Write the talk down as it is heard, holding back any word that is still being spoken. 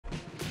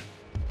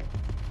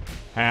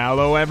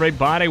Hello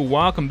everybody,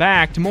 welcome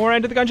back to more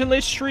End of the Gungeon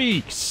Lich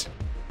streaks.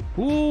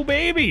 Ooh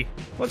baby,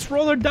 let's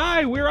roll or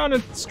die. We're on a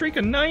streak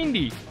of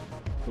 90.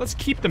 Let's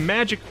keep the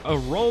magic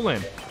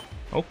rolling.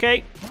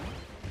 Okay,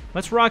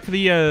 let's rock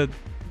the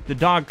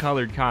dog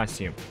colored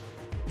costume.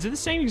 Is it the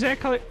same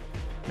exact color?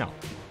 No,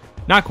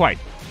 not quite,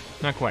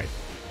 not quite.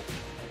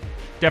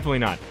 Definitely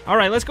not. All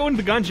right, let's go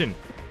into the Gungeon.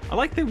 I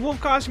like the wolf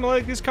costume, I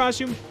like this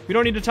costume. We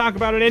don't need to talk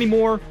about it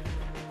anymore.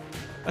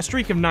 A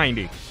streak of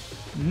 90.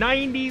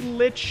 90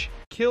 lich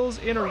kills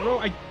in a row.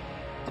 I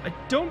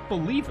don't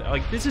believe it.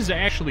 Like, this is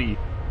actually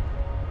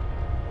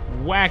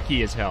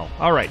wacky as hell.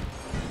 All right.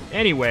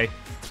 Anyway,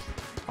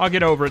 I'll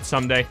get over it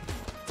someday.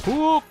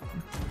 Ooh,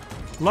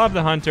 love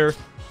the hunter.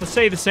 Let's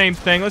say the same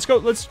thing. Let's go.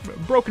 Let's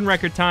broken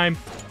record time.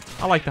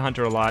 I like the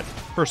hunter a lot.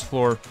 First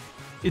floor.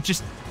 It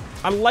just,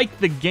 I like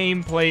the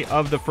gameplay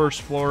of the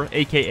first floor,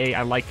 aka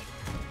I like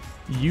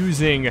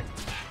using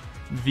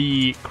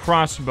the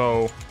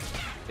crossbow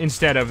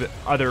instead of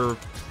other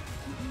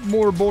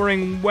more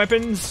boring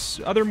weapons,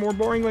 other more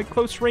boring, like,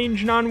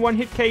 close-range,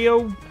 non-one-hit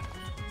KO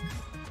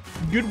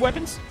good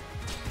weapons.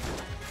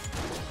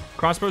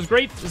 Crossbow's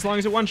great, as long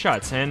as it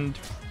one-shots, and,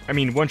 I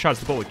mean, one-shots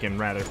the bulletkin,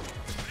 rather.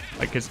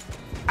 Like, because,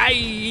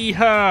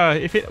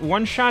 if it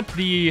one-shot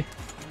the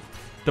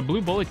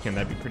blue bulletkin,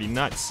 that'd be pretty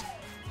nuts.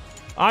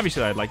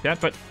 Obviously, I'd like that,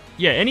 but,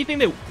 yeah, anything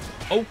that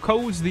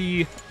OKOs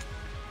the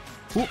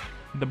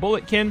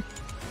bulletkin,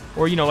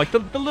 or, you know, like,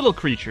 the little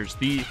creatures,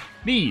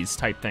 these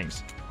type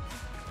things,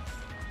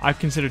 I've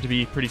considered to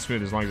be pretty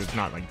smooth as long as it's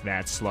not, like,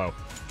 that slow.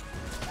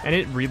 And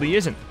it really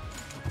isn't.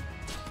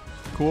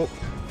 Cool.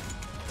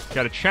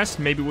 Got a chest.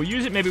 Maybe we'll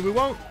use it. Maybe we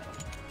won't.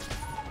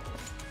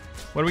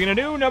 What are we gonna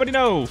do? Nobody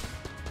knows.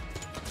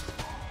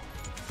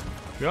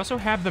 We also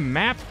have the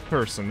map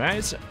person. That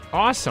is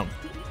awesome.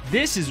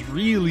 This is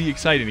really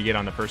exciting to get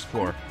on the first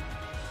floor.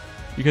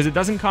 Because it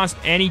doesn't cost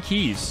any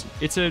keys.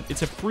 It's a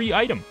free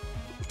item.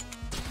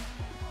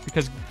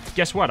 Because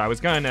guess what? I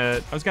was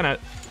gonna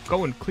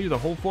go and clear the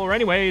whole floor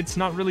anyway. It's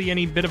not really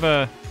any bit of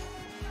a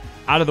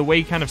out of the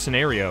way kind of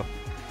scenario.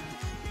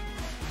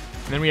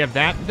 And then we have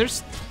that.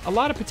 There's a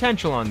lot of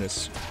potential on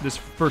this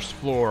first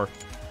floor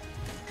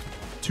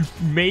to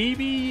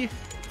maybe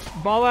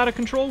ball out of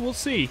control. We'll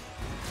see.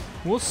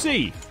 We'll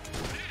see.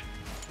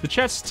 The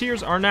chest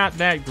tiers are not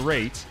that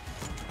great,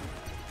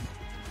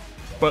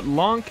 but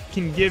Lonk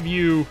can give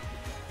you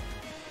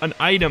an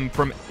item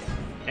from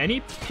any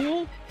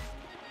pool.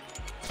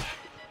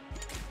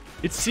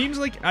 It seems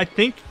like,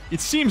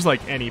 it seems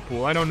like any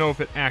pool. I don't know if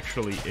it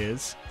actually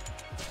is.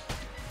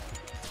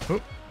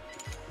 Boop.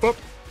 Boop.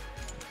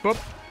 Boop.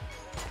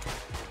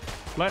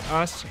 Let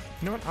us,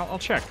 you know what, I'll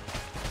check.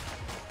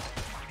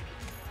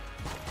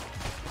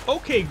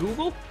 Okay,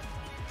 Google.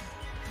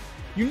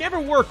 You never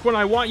work when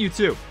I want you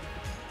to.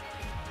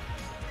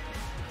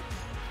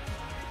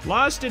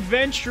 Lost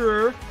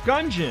Adventurer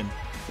Gungeon.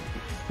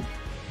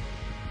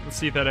 Let's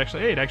see if that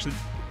actually, hey, it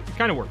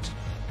kind of works.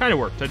 Kind of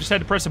worked. I just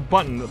had to press a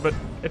button, but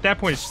at that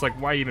point it's just like,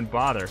 why even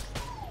bother?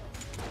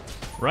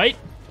 Right?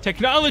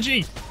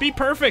 Technology! Be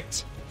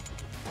perfect!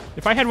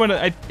 If I had one,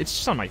 it's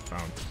just on my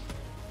phone.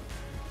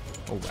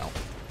 Oh well.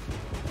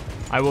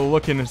 I will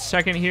look in a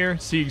second here,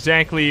 see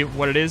exactly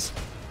what it is.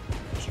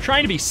 Just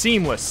trying to be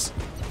seamless.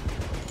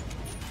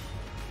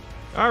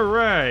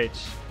 Alright.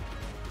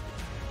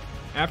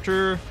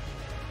 After...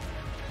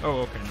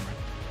 Oh, okay, never mind.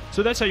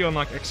 So that's how you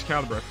unlock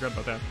Excalibur, I forgot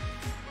about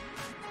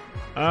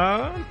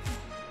that.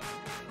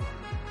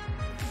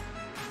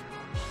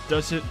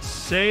 Does it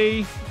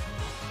say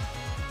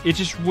it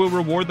just will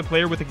reward the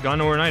player with a gun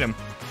or an item?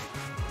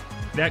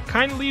 That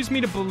kind of leaves me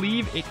to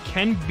believe it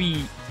can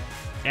be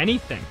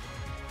anything.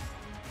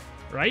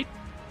 Right?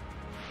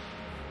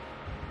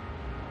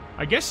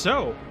 I guess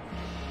so.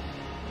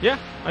 Yeah,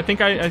 I think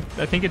I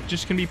think it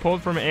just can be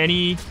pulled from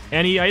any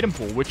item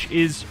pool, which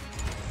is,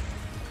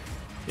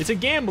 it's a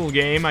gamble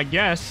game, I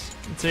guess.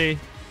 It's a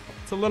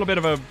little bit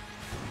of a,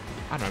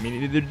 I don't know, I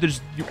mean,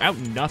 you're out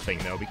nothing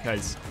though,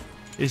 because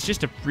it's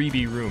just a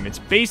freebie room. It's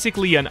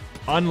basically an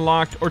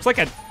unlocked, or it's like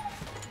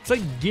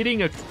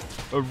getting a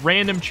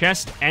random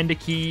chest and a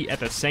key at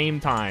the same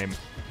time.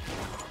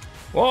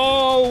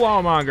 Whoa,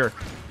 Wallmonger!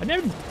 I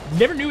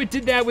never knew it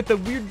did that with the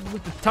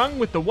tongue,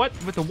 with the what.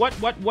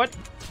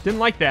 Didn't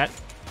like that.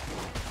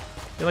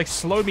 It like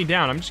slowed me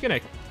down. I'm just gonna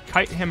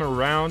kite him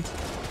around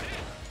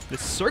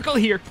this circle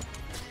here,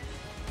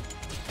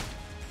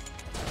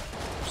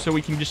 so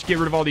we can just get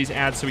rid of all these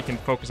ads, so we can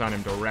focus on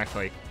him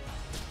directly.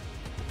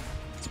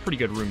 It's a pretty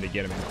good room to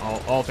get him in,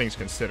 all things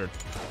considered.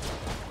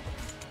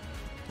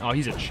 Oh,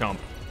 he's a chump.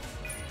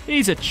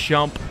 He's a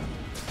chump.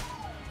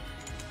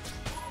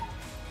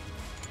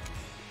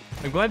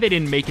 I'm glad they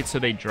didn't make it so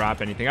they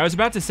drop anything. I was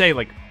about to say,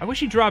 like, I wish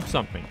he dropped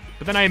something.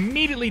 But then I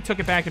immediately took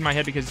it back in my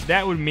head, because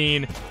that would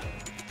mean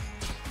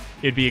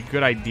it'd be a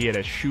good idea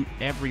to shoot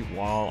every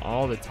wall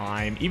all the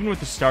time. Even with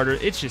the starter,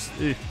 it's just,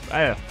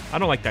 I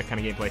don't like that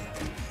kind of gameplay.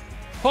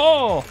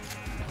 Oh!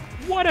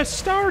 What a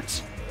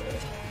start!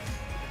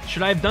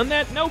 Should I have done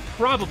that? No,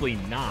 probably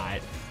not.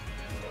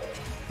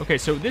 Okay,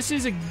 so this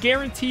is a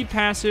guaranteed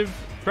passive.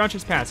 Crouch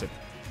is passive.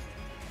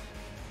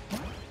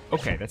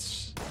 Okay,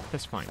 that's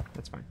fine.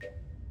 That's fine.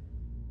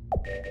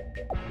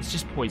 It's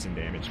just poison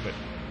damage, but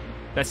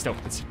that's still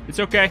it's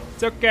okay.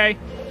 It's okay.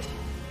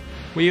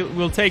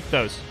 We'll take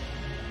those.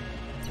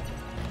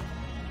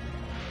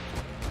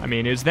 I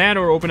mean, is that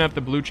or open up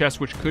the blue chest,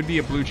 which could be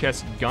a blue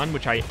chest gun,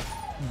 which I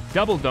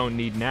double don't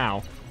need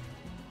now.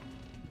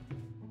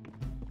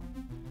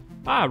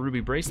 Ah,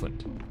 ruby bracelet.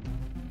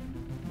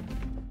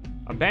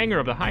 A banger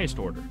of the highest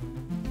order.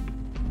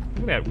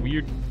 Look at that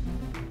weird...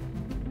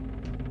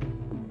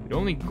 It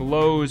only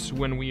glows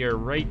when we are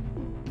right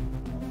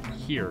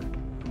here.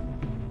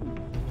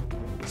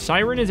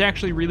 Siren is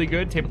actually really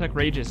good. Table Tech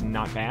Rage is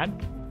not bad.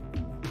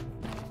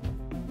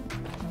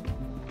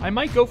 I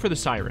might go for the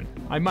Siren.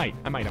 I might.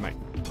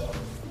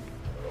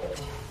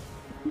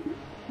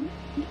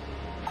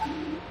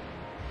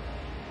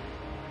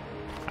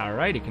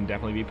 Alright, it can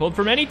definitely be pulled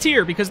from any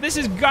tier because this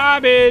is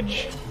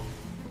garbage.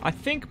 I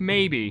think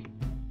maybe.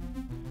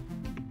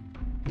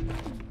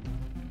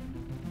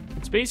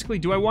 It's basically,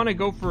 do I want to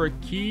go for a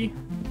key?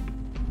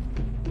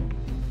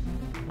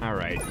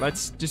 Alright,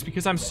 let's, just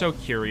because I'm so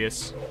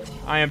curious.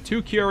 I am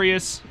too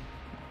curious.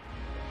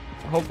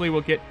 Hopefully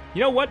we'll get,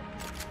 you know what?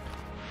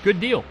 Good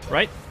deal,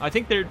 right? I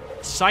think they're,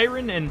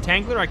 Siren and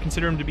Tangler, I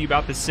consider them to be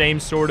about the same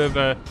sort of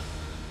a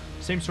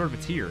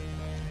tier.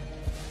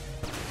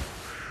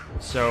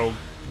 So,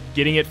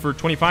 getting it for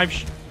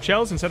 25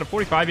 shells instead of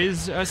 45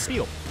 is a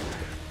steal.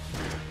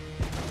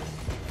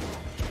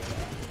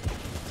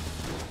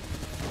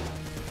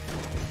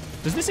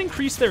 Does this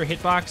increase their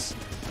hitbox?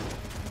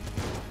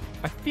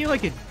 I feel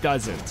like it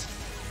doesn't.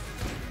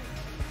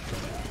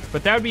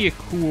 But that would be a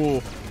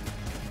cool,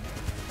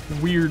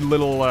 weird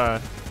little,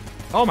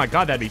 oh my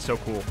god, that'd be so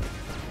cool.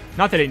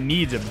 Not that it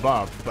needs a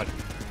buff, but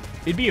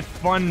it'd be a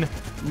fun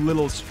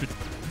little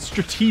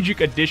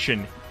strategic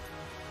addition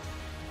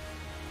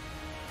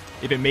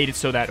if it made it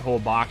so that whole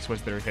box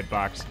was their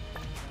hitbox.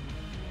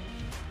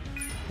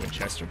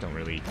 Winchester don't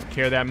really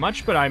care that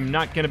much, but I'm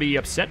not going to be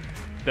upset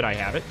that I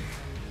have it.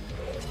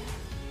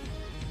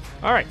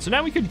 Alright, so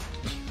now we could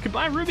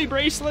buy Ruby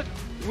Bracelet,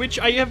 which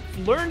I have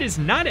learned is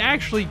not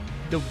actually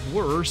the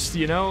worst,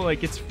 you know?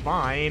 Like, it's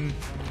fine,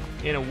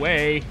 in a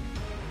way.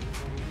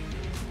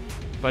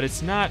 But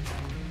it's not...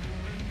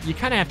 You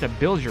kind of have to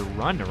build your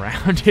run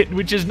around it,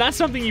 which is not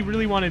something you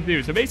really want to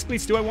do. So basically,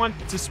 do I want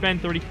to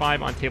spend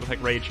 35 on Table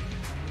Tech Rage?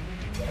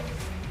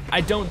 I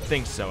don't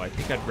think so. I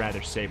think I'd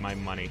rather save my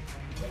money.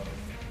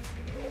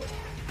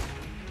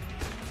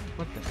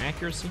 What the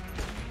accuracy?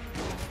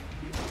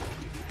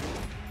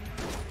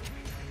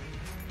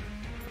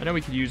 I know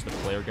we could use the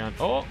flare gun.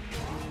 Oh!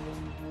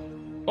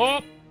 Oh!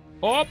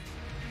 Oh!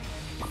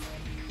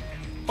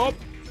 Oh!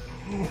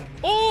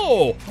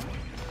 Oh!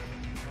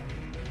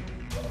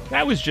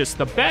 That was just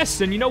the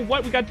best. And you know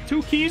what? We got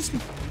 2 keys.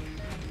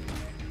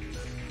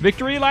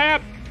 Victory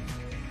lap.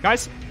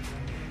 Guys,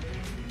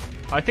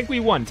 I think we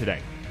won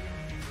today.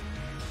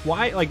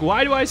 Why? Like,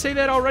 why do I say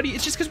that already?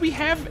 It's just because we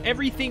have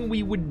everything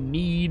we would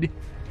need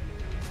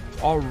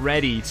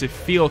already to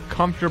feel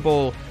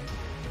comfortable.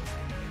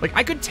 Like,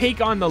 I could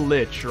take on the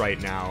Lich right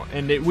now,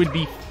 and it would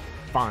be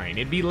fine.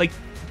 It'd be like,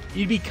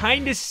 it'd be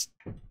kind of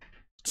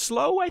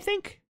slow, I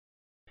think.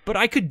 But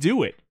I could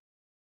do it.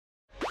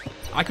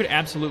 I could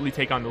absolutely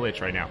take on the Lich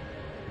right now.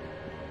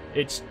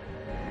 It's,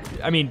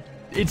 I mean,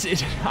 it's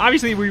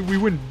obviously we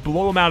wouldn't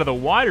blow him out of the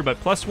water,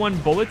 but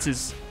 +1 bullets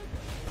is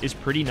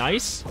pretty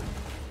nice.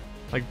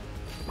 Like,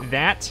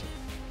 that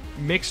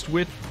mixed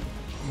with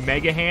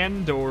Mega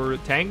Hand or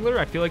Tangler,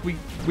 I feel like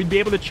we'd be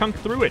able to chunk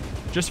through it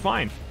just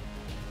fine.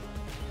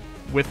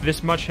 With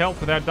this much health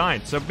without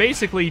dying. So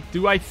basically,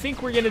 do I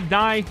think we're gonna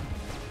die?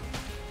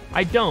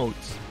 I don't.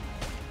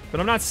 But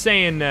I'm not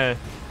saying, I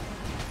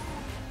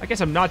guess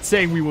I'm not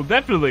saying we will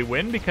definitely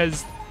win,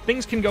 because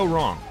things can go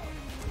wrong.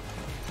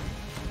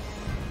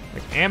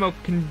 Like, ammo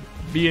can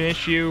be an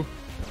issue.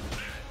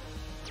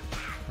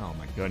 Oh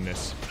my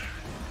goodness.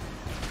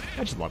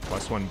 I just love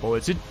 +1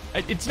 bullets.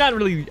 It's not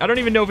really... I don't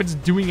even know if it's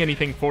doing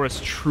anything for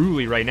us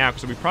truly right now,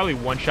 because we probably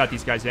one-shot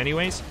these guys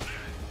anyways.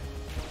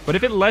 But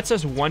if it lets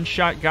us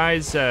one-shot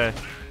guys,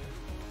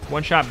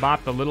 one-shot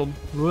bop the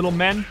little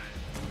men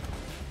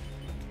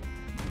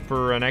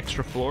for an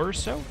extra floor or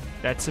so,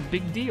 that's a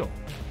big deal.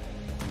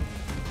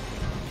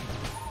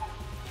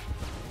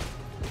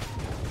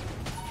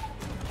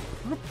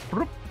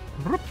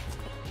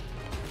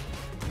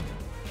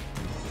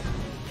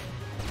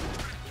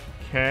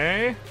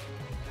 Okay.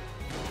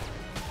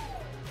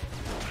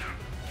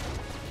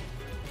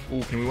 Ooh,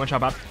 can we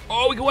one-shot bop?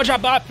 Oh, we can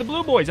one-shot bop the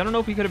blue boys. I don't know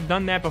if we could have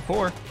done that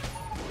before.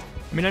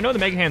 I mean, I know the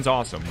Mega Hand's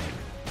awesome.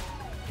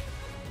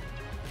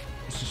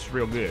 It's just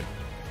real good.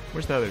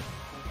 Where's the other?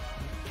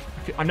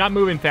 I'm not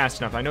moving fast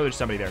enough. I know there's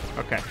somebody there.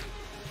 Okay.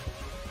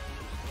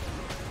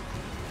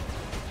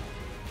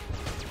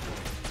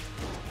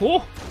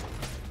 Oh!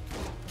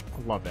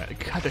 I love that.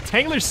 God, the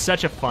Tangler's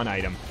such a fun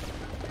item.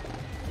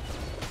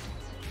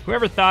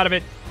 Whoever thought of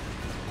it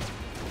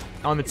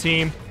on the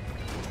team,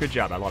 good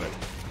job. I love it.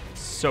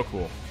 So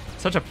cool.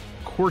 Such a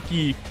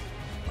quirky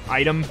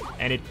item,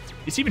 and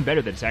it's even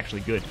better that it's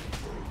actually good.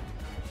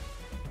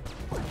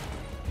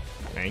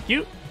 Thank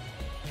you.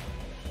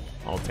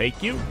 I'll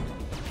take you.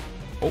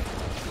 Oh.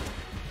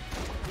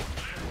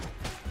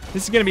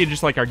 This is gonna be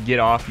just like our get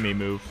off me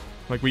move.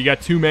 Like we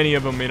got too many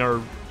of them in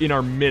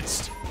our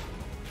midst.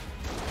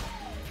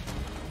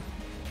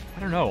 I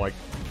don't know, like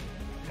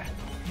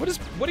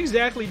what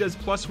exactly does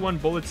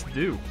 +1 bullets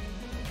do?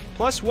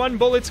 +1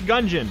 bullets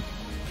Gungeon.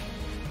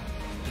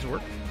 Does it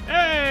work?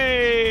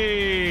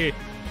 Hey!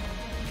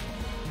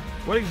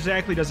 What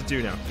exactly does it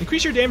do now?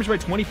 Increase your damage by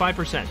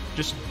 25%.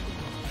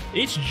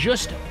 It's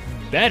just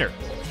better.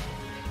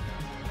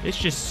 It's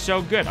just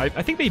so good. I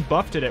think they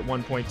buffed it at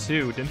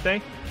 1.2, didn't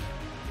they?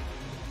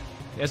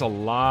 There's a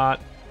lot.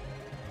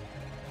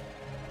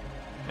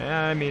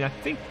 I mean,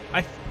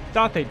 I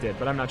thought they did,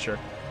 but I'm not sure.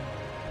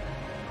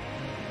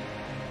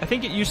 I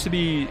think it used to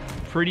be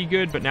pretty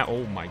good, but now,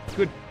 oh my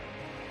good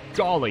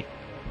golly.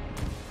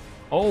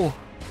 Oh,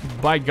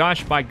 by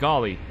gosh, by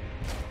golly.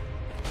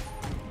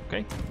 Okay,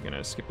 I'm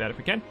gonna skip that if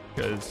we can,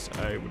 because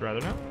I would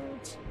rather not.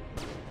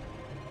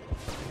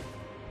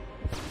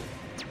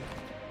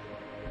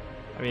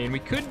 I mean, we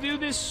could do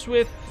this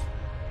with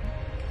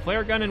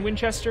flare gun and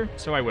Winchester,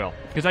 so I will.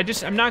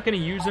 Because I'm not gonna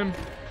use them.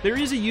 There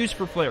is a use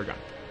for flare gun.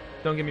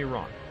 Don't get me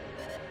wrong.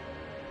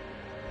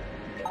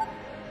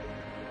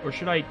 Or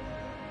should I...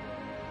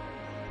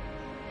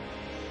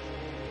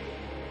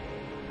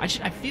 I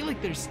feel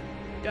like there's...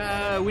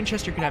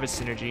 Winchester could have a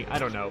synergy. I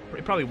don't know.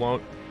 It probably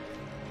won't.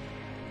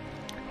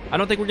 I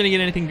don't think we're going to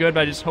get anything good, but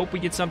I just hope we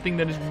get something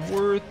that is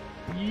worth...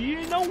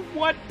 You know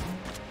what?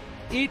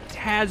 It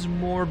has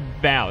more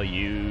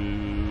value.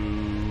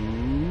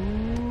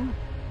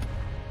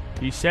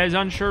 He says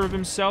unsure of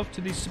himself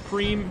to the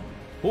Supreme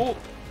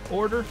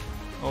Order.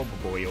 Oh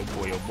boy, oh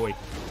boy, oh boy.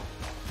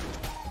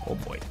 Oh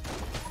boy.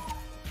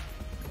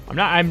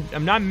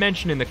 I'm not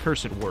mentioning the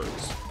cursed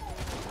words.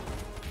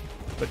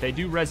 But they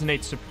do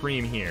resonate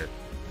supreme here.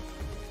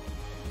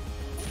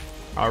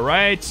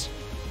 Alright.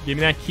 Give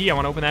me that key. I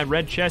want to open that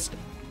red chest.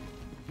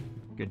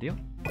 Good deal.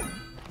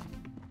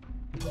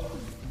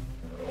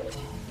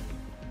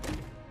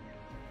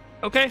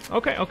 Okay.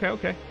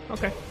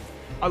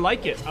 I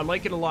like it. I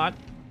like it a lot.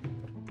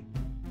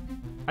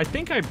 I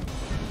think I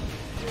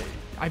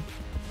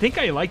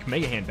like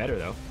Mega Hand better,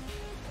 though.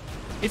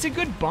 It's a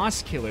good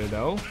boss killer,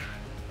 though.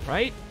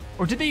 Right?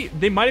 Or did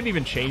they might have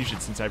even changed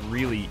it since I've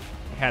really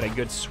had a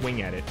good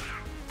swing at it.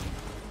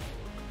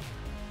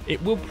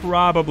 It will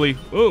probably...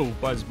 Oh,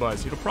 buzz.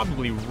 It'll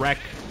probably wreck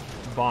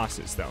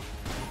bosses, though.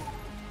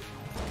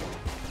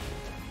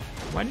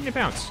 Why didn't it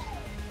bounce?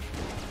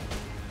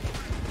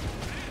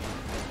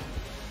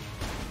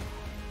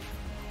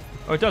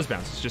 Oh, it does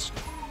bounce. It's just...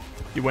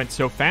 It went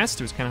so fast,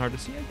 it was kind of hard to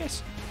see, I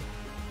guess.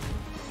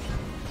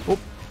 Oh.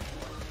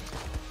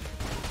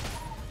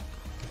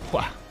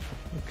 Wow.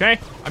 Okay.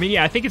 I mean,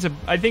 yeah, I think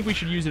we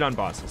should use it on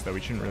bosses, though.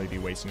 We shouldn't really be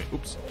wasting it.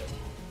 Oops.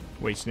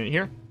 Wasting it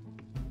here.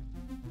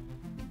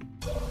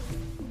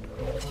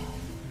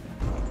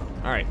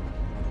 Alright.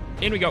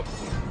 In we go.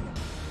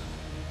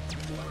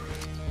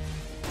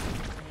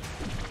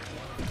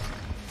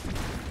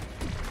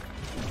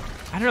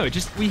 I don't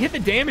know, we hit the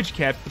damage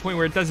cap to the point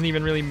where it doesn't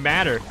even really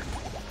matter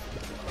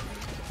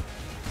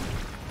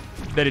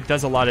that it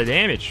does a lot of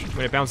damage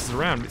when it bounces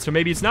around. So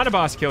maybe it's not a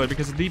boss killer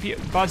because of the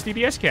boss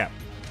DPS cap.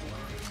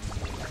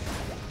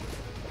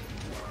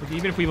 Like,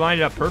 even if we line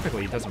it up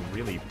perfectly, it doesn't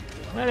really...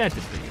 Well, that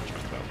did pretty good job,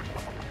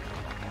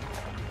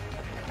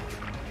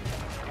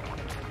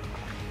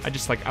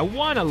 though. I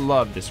want to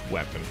love this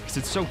weapon because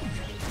it's so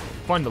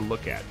fun to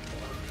look at.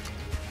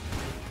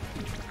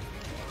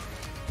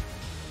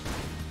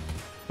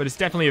 But it's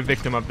definitely a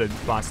victim of the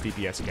boss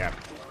DPS cap.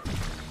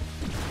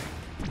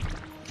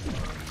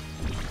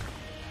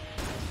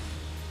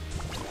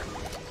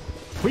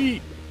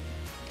 Whee!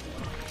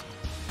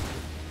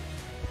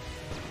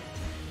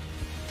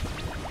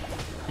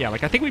 Yeah,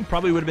 like, I think we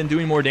probably would have been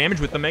doing more damage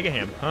with the Mega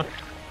Hand, huh?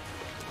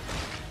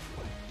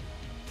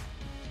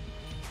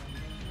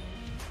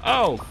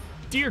 Oh,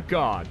 dear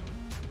God.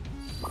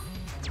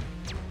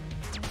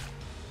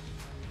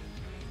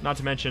 Not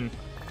to mention...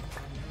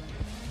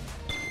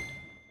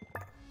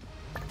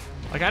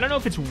 Like, I don't know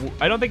if it's...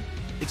 I don't think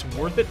it's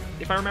worth it,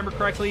 if I remember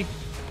correctly,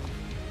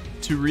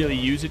 to really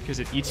use it, because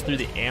it eats through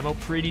the ammo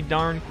pretty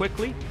darn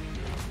quickly.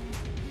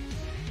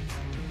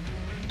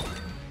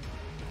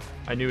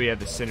 I knew he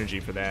had the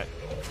synergy for that.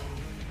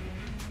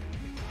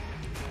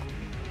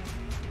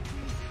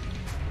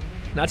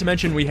 Not to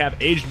mention we have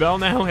Aged Bell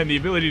now and the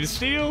ability to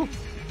steal.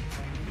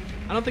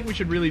 I don't think we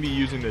should really be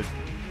using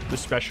the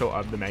special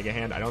of the Mega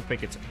Hand. I don't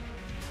think it's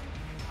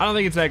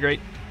that great,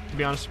 to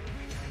be honest.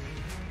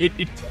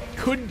 It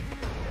could...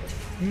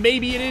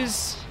 Maybe it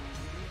is...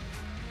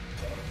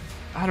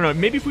 I don't know.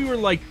 Maybe if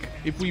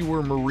we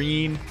were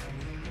Marine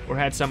or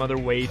had some other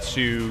way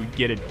to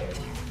get it...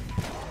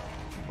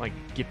 Like,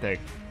 get the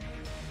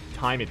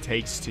time it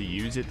takes to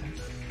use it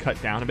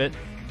cut down a bit.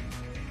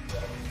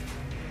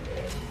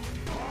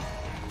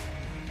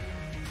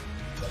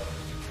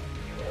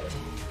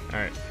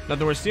 Alright.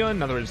 Nothing worth stealing.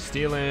 Nothing worth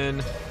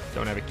stealing.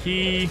 Don't have a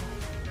key.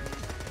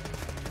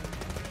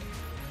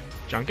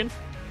 Junkan?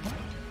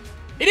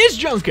 It is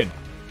Junkan!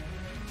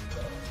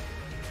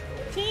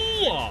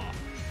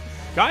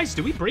 Guys,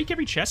 do we break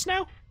every chest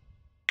now?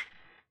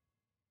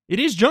 It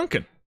is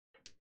Junkan.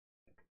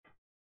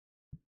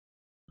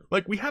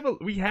 Like, we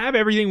have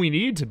everything we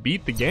need to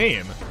beat the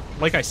game.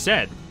 Like I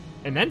said.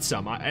 And then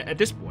some, at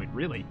this point,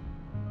 really.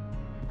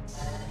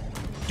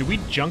 Do we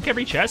junk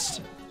every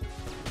chest?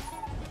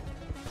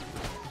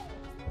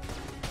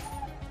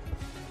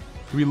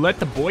 Do we let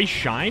the boy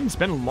shine? It's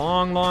been a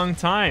long, long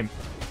time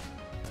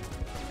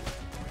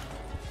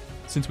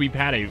since we've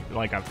had a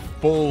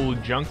full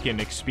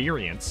Junkan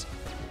experience.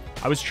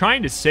 I was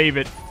trying to save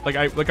it, like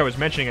I was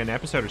mentioning an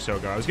episode or so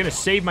ago. I was gonna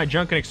save my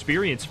Junkan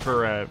experience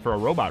for a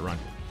robot run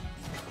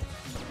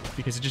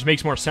because it just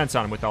makes more sense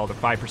on him with all the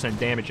 5%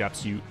 damage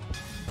ups you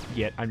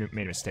get. I made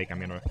a mistake. I'm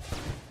gonna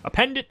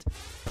append it.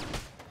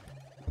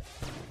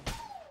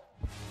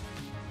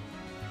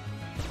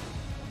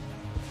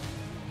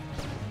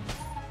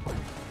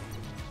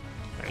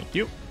 Thank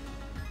you.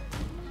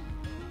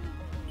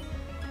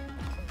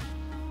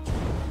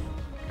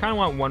 I kind of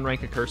want one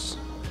rank of curse.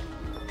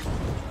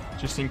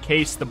 Just in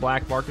case the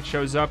black market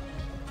shows up.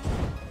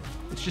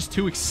 It's just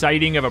too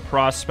exciting of a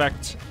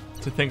prospect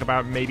to think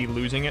about maybe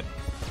losing it.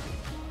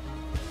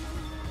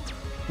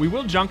 We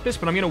will junk this,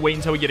 but I'm going to wait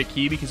until we get a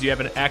key because you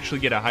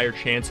actually get a higher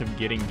chance of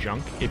getting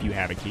junk if you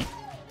have a key.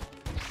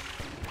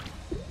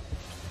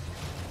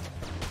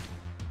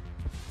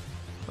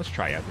 Let's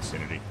try out the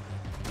synergy.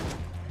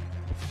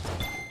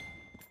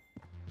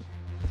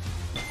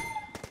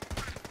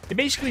 It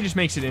basically just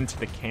makes it into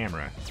the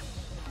camera,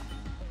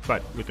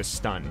 but with a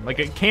stun. Like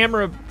a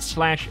camera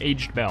 /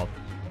 aged bell.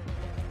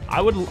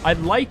 I'd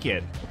like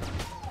it.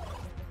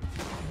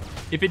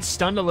 If it's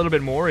stunned a little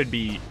bit more, it'd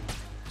be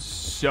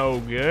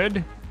so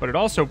good, but it'd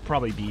also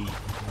probably be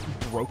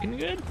broken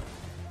good?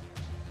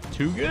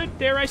 Too good,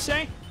 dare I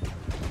say?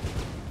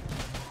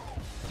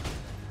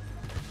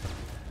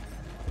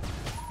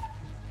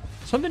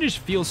 Something just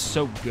feels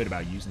so good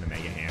about using the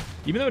Mega Hand.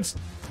 Even though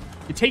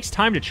it takes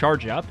time to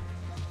charge up,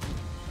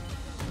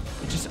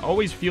 it just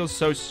always feels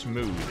so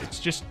smooth.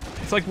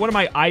 It's like one of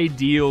my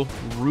ideal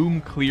room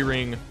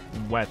clearing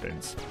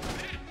weapons.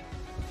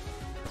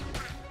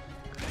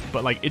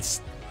 But like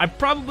I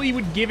probably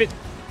would give it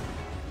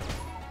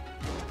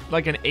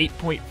like an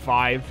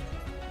 8.5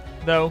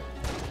 though.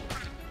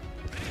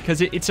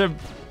 Because it's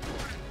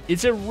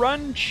a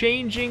run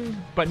changing,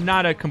 but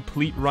not a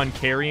complete run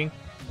carrying.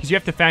 Because you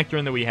have to factor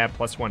in that we have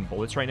 +1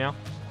 bullets right now.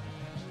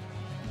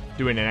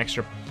 Doing an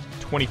extra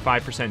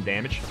 25%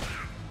 damage.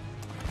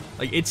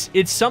 Like, it's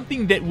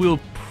something that will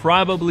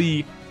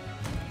probably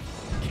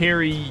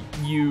carry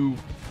you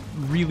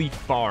really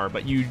far,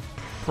 but you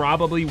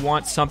probably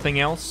want something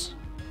else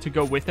to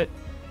go with it.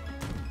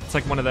 It's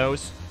like one of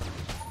those.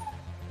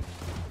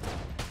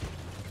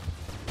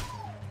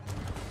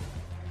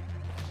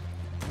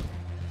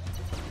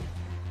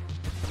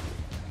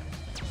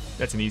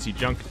 That's an easy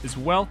junk as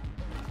well.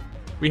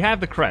 We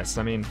have the crest,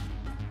 I mean,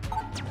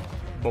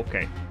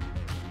 okay.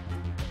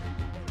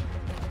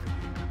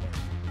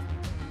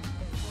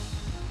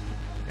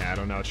 I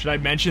don't know. Should I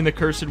mention the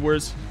cursed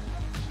words?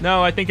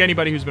 No, I think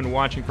anybody who's been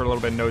watching for a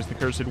little bit knows the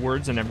cursed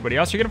words, and everybody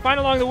else you're going to find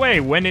along the way.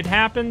 When it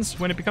happens,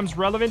 when it becomes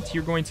relevant,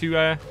 you're going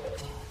to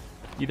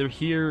either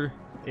hear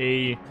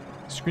a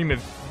scream of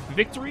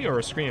victory or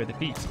a scream of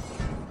defeat.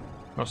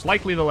 Most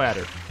likely the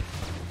latter.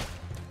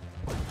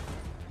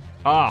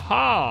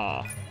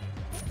 Aha!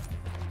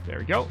 There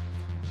we go.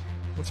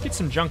 Let's get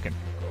some junkin'.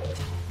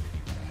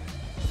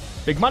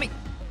 Big money.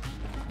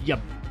 You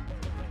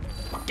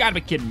gotta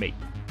be kidding me.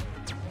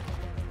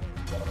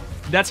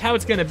 That's how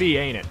it's gonna be,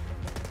 ain't it?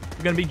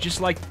 It's gonna be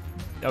just like...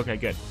 Okay,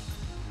 good.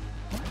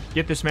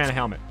 Get this man a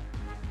helmet.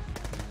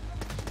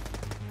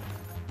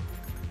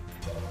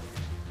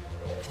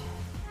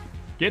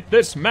 Get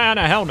this man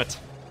a helmet.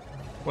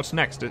 What's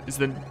next? Is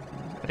the...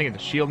 I think it's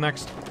the shield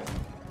next.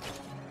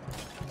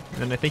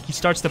 And then I think he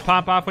starts to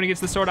pop off when he gets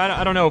the sword.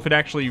 I don't know if it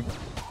actually...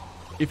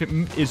 If it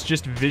is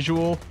just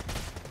visual,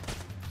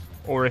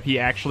 or if he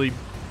actually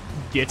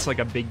gets like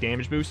a big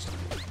damage boost.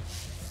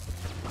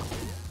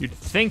 You'd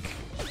think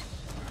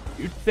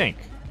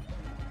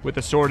with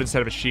a sword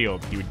instead of a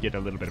shield, he would get a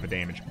little bit of a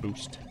damage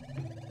boost.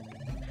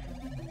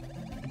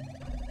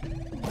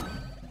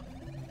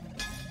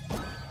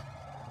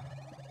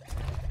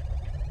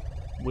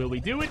 Will we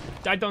do it?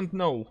 I don't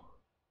know.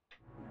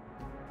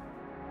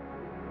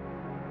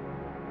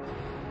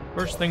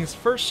 First things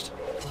first.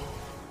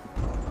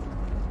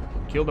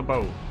 Kill the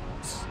bows.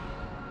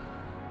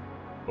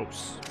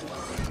 Bows.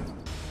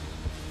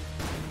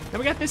 Then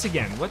we got this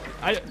again. What?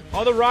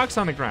 All the rocks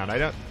on the ground. I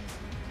don't...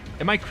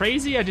 Am I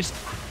crazy? I just...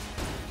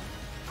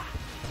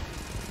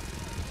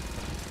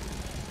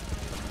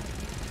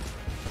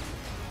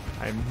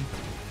 I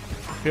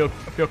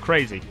feel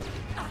crazy.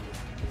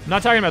 I'm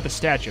not talking about the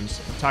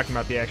statues. I'm talking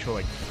about the actual,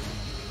 like...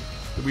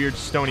 The weird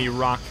stony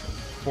rock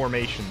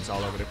formations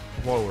all over the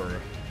floor.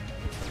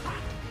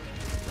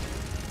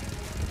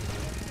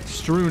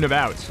 Strewn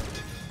about.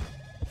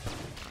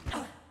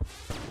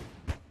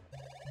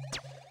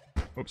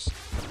 Oops.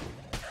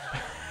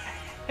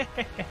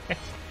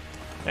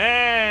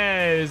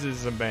 Hey, this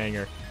is a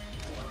banger.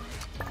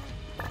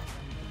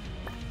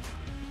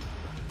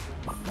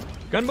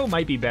 Gunbow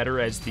might be better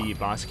as the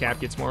boss cap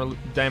gets more...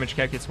 damage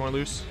cap gets more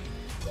loose.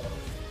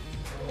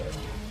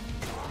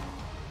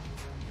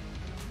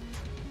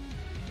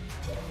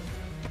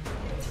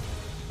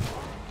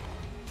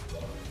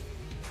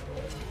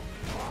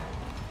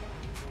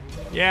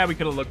 Yeah, we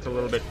could have looked a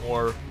little bit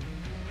more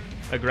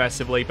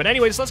aggressively. But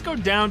anyways, let's go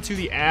down to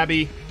the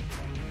Abbey.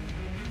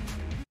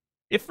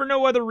 If for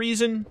no other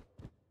reason,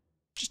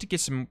 just to get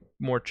some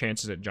more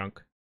chances at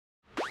junk.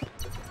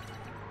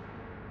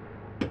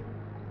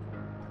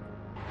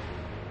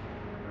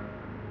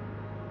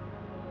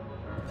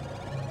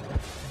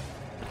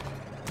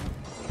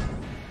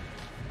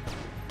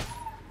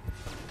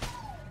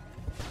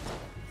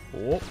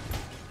 Oh.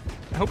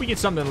 I hope we get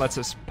something that lets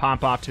us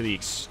pop off to the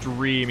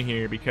extreme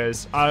here,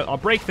 because I'll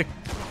break the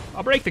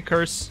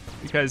curse,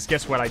 because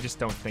guess what? I just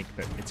don't think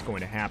that it's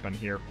going to happen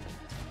here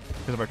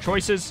because of our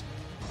choices.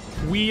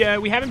 We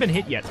haven't been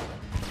hit yet.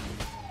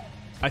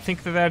 I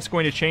think that that's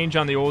going to change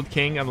on the Old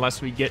King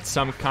unless we get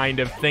some kind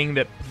of thing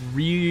that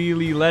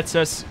really lets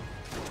us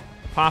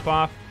pop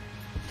off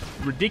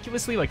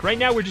ridiculously. Like right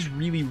now, we're just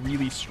really,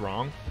 really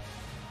strong.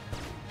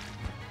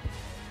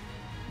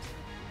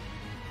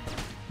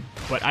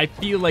 But I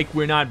feel like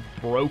we're not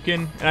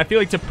broken. And I feel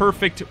like to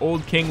perfect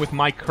Old King with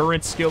my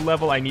current skill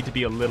level, I need to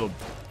be a little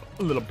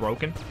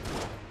broken.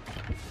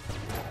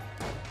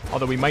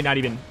 Although we might not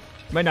even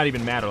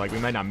matter. Like we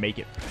might not make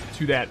it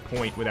to that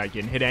point without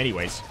getting hit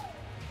anyways.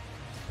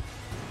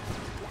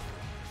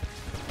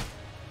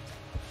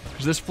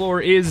 Because this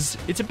floor it's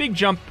a big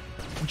jump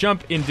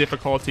in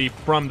difficulty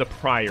from the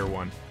prior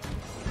one.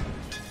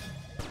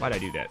 Why'd I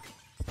do that?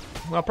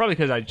 Well, probably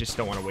because I just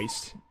don't want to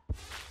waste,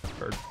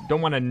 or don't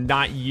want to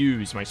not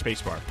use my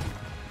spacebar.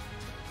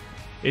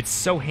 It's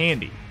so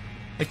handy.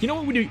 Like, you know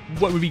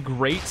what would be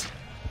great?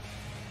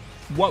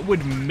 What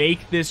would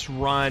make this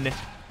run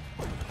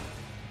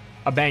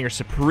a banger?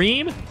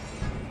 Supreme?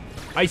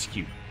 Ice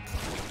Cube.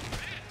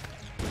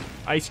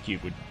 Ice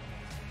Cube would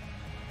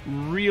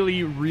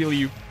really,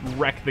 really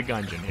wreck the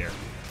Gungeon here.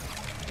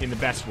 In the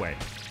best way.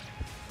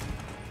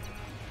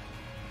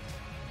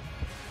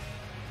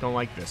 Don't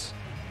like this.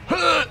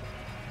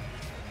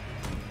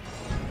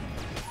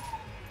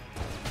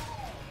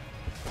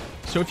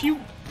 So if you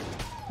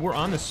were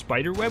on the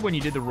spider web when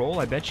you did the roll,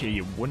 I bet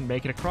you wouldn't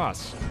make it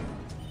across.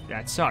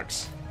 That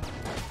sucks.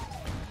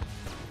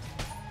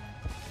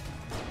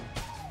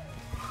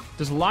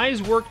 Does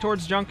lies work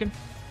towards Junkan?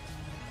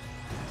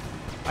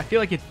 I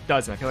feel like it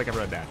doesn't. I feel like I've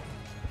read that.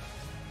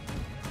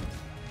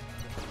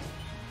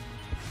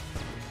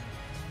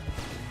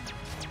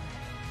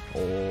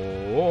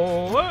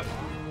 Oh.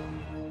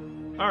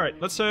 Alright,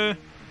 let's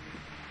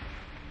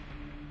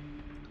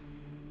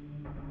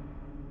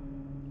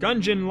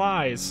Gungeon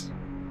lies.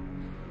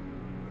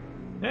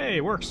 Hey,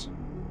 it works.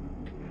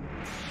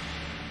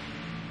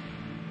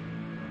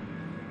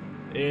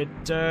 It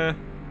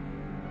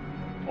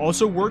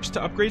also works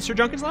to upgrade Sir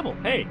Junkan's level.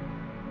 Hey,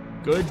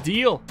 good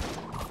deal.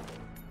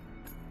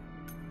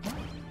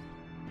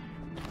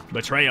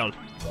 Betrayal.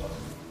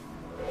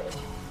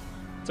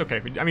 It's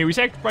okay. I mean, we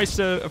sacrificed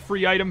a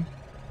free item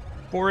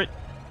for it.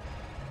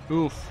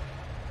 Oof.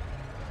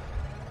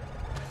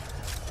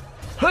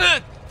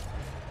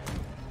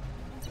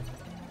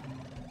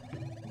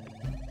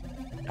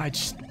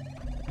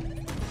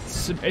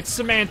 It's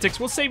semantics.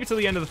 We'll save it till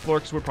the end of the floor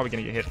because we're probably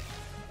gonna get hit.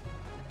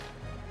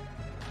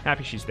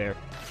 Happy she's there.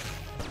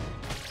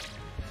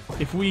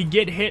 If we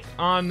get hit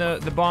on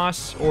the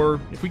boss, or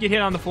if we get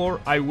hit on the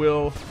floor, I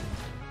will...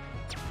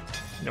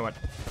 You know what?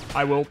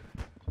 I will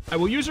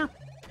use her.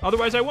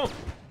 Otherwise, I won't.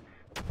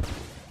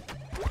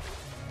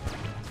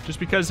 Just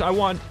because I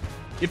want...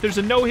 If there's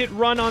a no-hit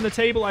run on the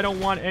table, I don't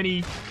want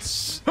any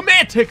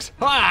semantics.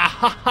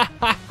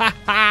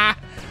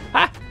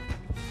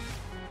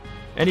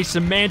 Any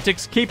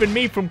semantics keeping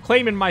me from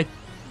claiming my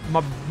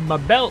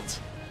belt.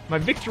 My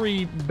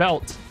victory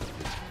belt.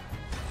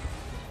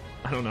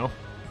 I don't know.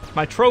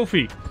 My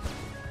trophy.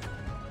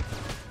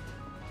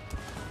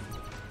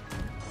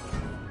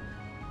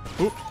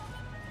 Oop.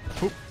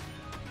 Oop.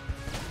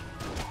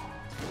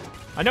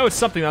 I know it's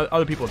something that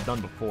other people have done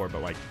before,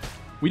 but like,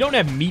 we don't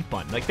have meat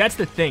bun. Like, that's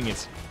the thing.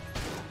 Is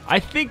I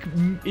think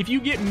if you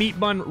get meat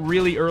bun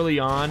really early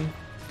on,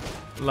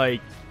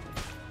 like,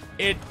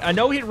 a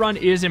no-hit run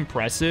is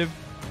impressive,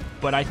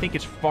 but I think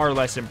it's far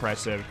less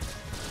impressive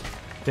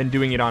than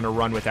doing it on a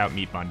run without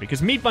meat bun,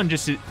 because meat bun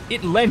just,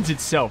 it lends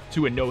itself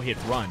to a no-hit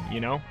run, you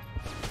know?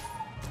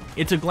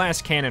 It's a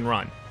glass cannon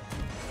run.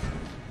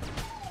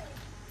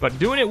 But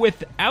doing it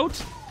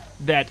without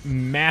that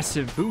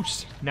massive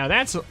boost, now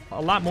that's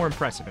a lot more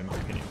impressive in my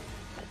opinion.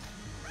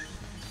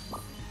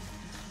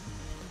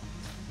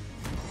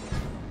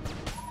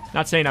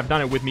 Not saying I've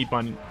done it with meat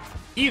bun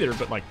either,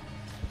 but like,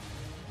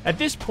 at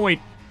this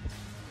point,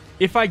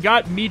 if I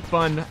got meat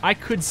bun, I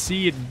could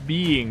see it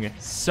being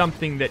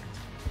something that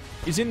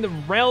is in the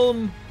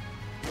realm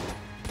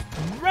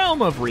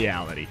of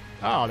reality.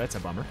 Oh, that's a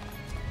bummer.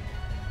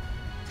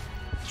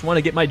 Just want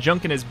to get my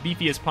Junkan as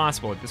beefy as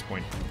possible at this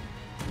point.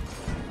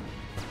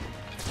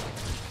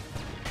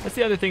 That's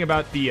the other thing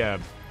about the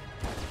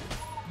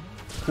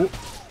Ooh,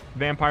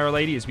 vampire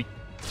lady is we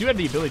do have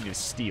the ability to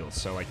steal,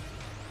 so like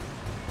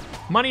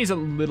money is a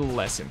little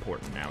less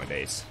important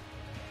nowadays.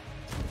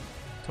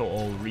 To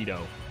old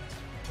Rito.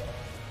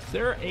 Is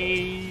there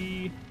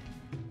a...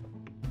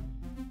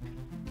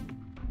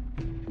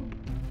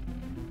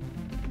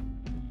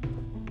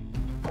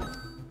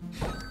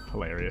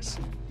 Hilarious.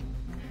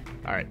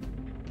 Alright.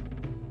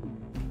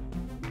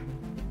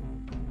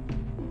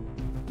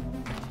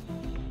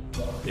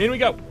 In we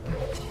go.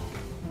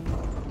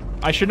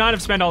 I should not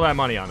have spent all that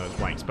money on those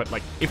blanks, but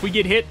like, if we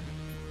get hit,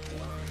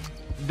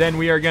 then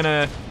we are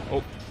gonna...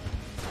 Oh.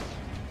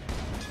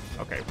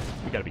 Okay,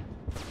 we gotta be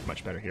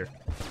much better here.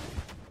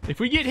 If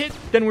we get hit,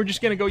 then we're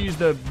just gonna go use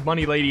the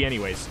money lady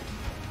anyways.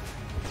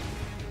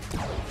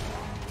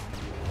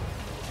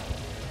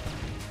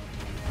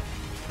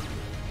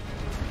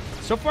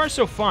 So far,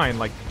 so fine.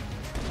 Like,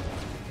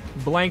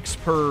 blanks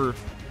per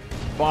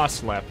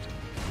boss left.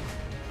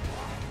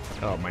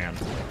 Oh, man.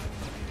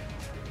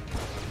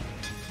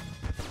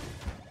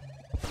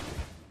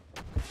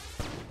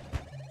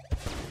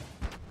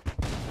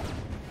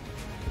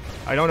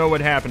 I don't know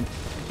what happened.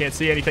 I can't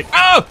see anything.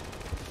 Oh!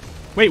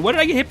 Wait, what did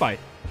I get hit by?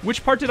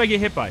 Which part did I get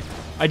hit by?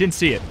 I didn't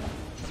see it.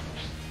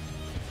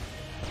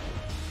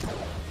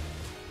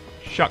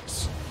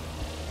 Shucks.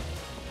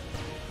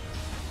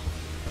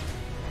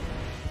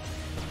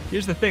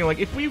 Here's the thing, like,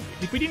 if we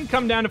didn't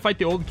come down to fight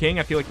the old king,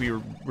 I feel like we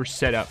were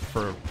set up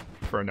for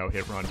a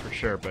no-hit run for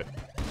sure, but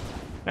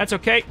that's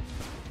okay.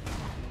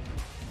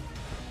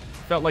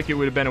 Felt like it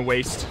would have been a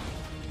waste.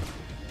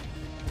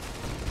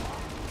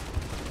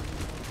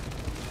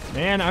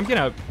 Man, I'm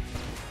gonna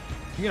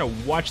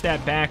watch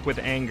that back with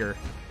anger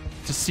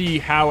to see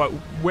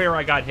where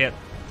I got hit.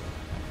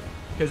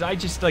 Because I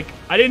just, like,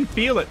 I didn't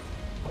feel it.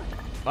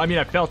 I mean,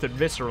 I felt it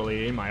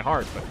viscerally in my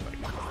heart, but, like...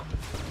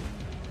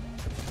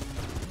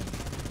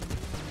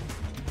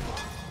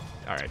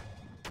 Alright.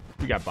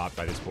 We got bopped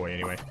by this boy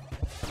anyway.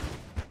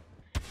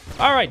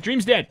 Alright,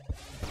 Dream's dead.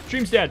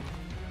 Dream's dead.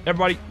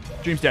 Everybody,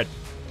 Dream's dead.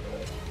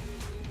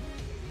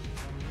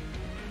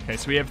 Okay,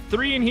 so we have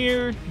 3 in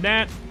here.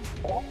 That.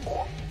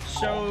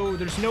 So,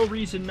 there's no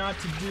reason not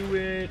to do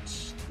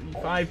it.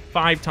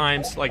 Five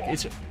times. Like,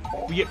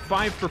 we get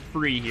 5 for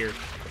free here.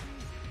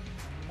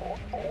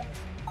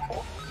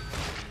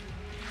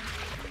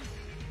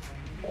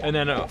 And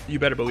then, you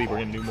better believe we're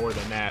gonna do more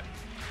than that.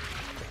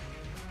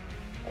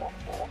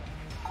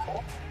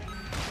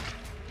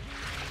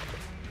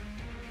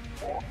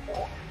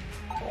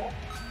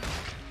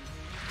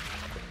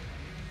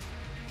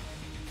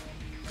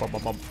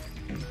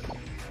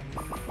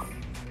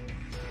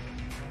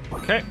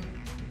 Okay.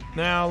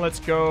 Now let's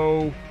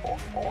go.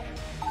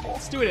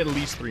 Let's do it at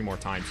least 3 more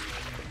times.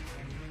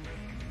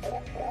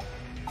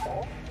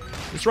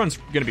 This run's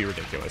gonna be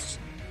ridiculous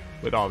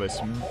with all this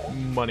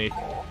money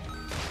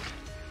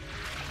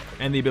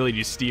and the ability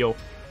to steal.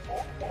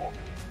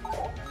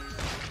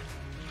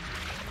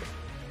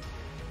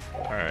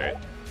 Alright.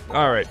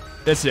 Alright.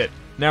 That's it.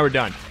 Now we're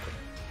done.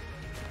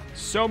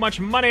 So much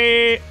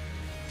money!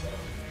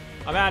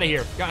 I'm out of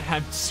here. God,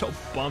 I'm so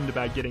bummed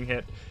about getting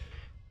hit.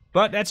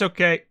 But that's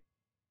okay.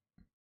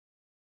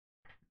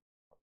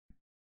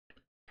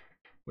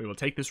 We will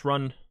take this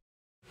run.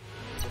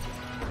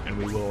 And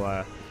we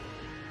will,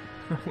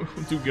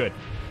 we'll do good.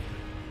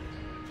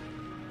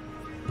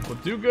 We'll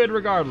do good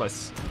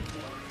regardless.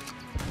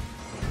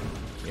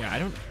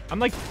 Yeah, I'm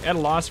like at a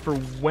loss for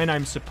when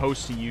I'm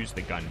supposed to use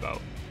the gunbow.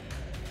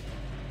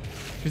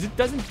 Because it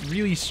doesn't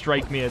really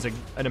strike me as an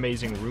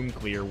amazing room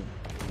clear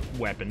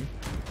weapon.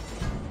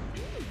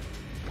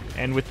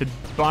 And with the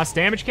boss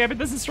damage cap, it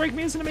doesn't strike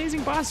me as an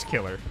amazing boss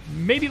killer.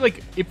 Maybe,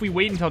 like, if we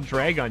wait until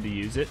Dragon to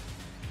use it,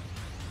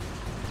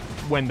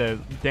 when the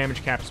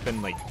damage cap's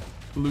been, like,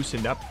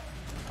 loosened up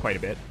quite a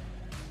bit.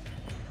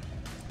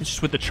 It's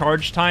just with the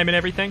charge time and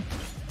everything.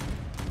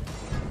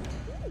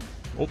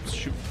 Oops,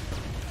 shoot.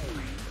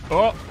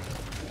 Oh!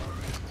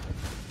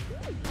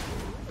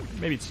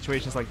 Maybe it's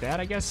situations like that,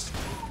 I guess,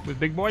 with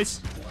big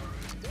boys.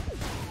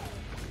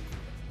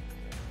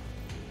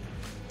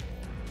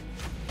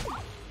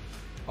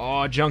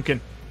 Oh,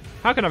 Junkan.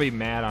 How can I be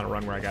mad on a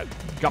run where I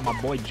got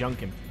my boy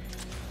Junkan?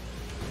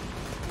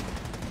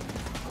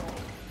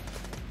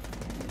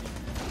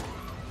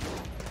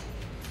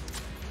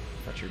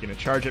 Thought you were gonna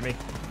charge at me.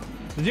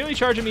 Does he only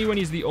charge at me when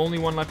he's the only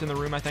one left in the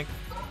room, I think?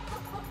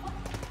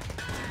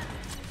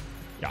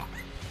 Yeah.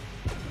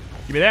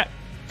 Give me that.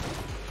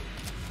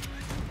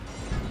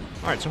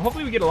 Alright, so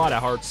hopefully we get a lot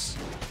of hearts.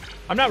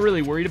 I'm not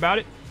really worried about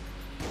it.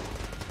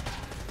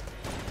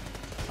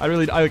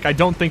 I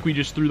don't think we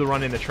just threw the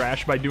run in the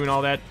trash by doing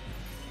all that.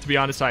 To be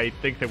honest, I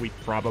think that we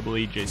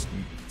probably just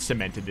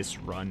cemented this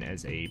run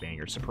as a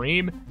banger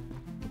supreme.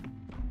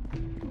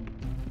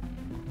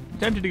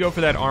 Tempted to go for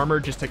that armor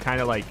just to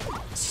kind of like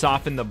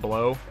soften the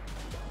blow.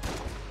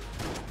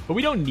 But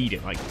we don't need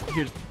it. Like,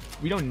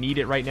 we don't need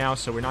it right now,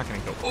 so we're not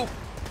going to go. Oh!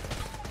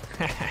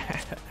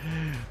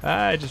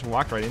 I just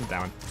walked right into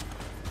that one.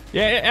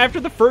 Yeah,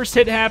 after the first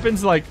hit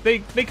happens, like, they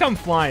come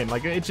flying.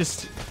 Like, it's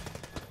just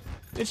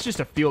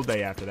a field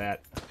day after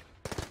that.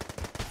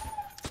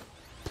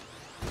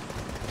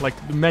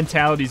 Like, the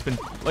mentality's been...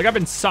 Like, I've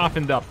been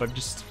softened up. I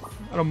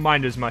don't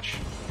mind as much.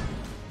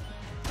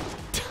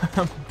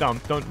 I'm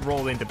dumb. Don't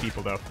roll into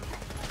people, though.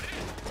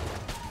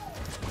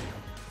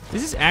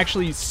 This is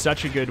actually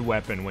such a good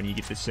weapon when you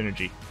get the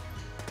synergy.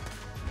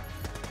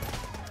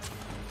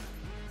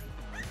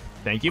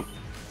 Thank you.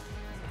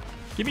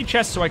 Give me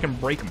chests so I can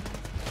break them.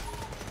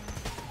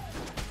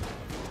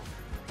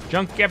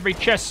 Junk every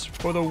chest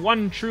for the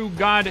one true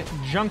god,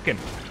 Junkan.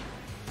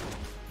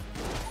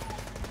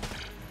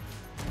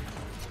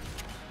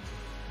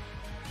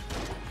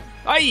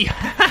 Ay!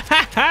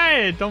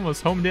 It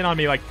almost homed in on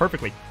me, like,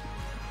 perfectly.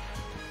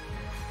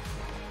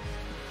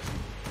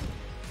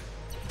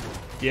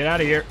 Get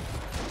out of here.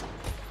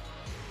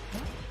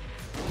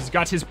 He's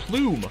got his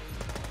plume.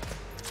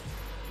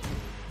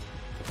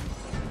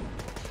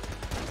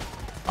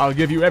 I'll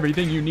give you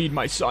everything you need,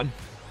 my son.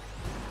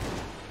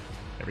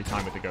 Every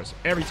time with the ghost.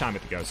 Every time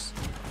with the ghost.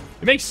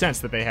 It makes sense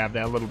that they have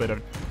that little bit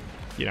of,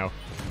 you know,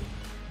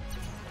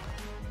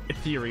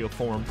 ethereal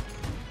form.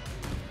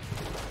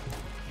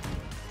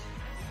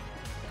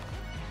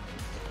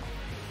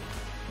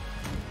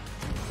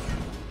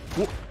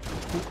 Whoa.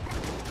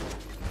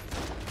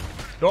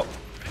 Oh.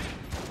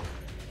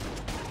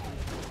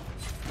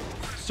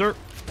 Sir.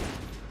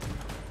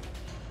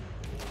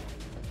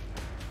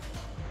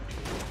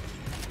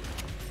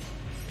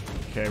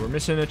 Okay, we're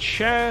missing a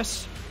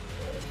chest.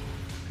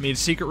 I mean,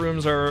 secret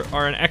rooms are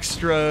an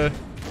extra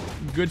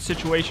good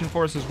situation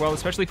for us as well,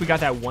 especially if we got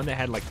that one that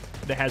had, like,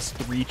 that has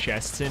 3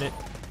 chests in it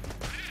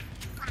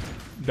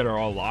that are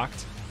all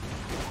locked.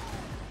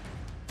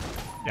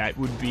 That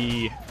would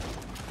be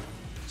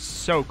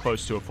so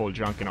close to a full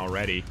Junkan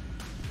already.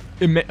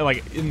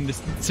 Like, in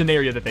this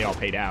scenario that they all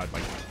paid out,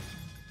 like...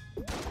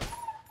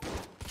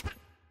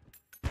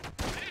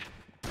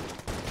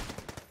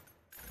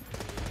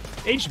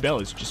 Aged Bell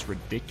is just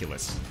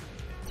ridiculous.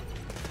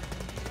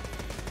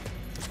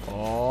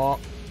 Oh.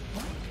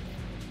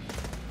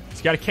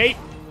 He's got a cape.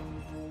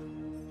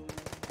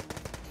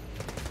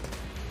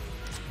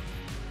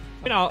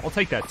 You know, I'll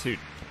take that too,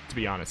 to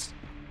be honest.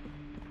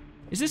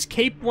 Is this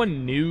cape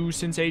one new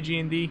since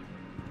AG&D?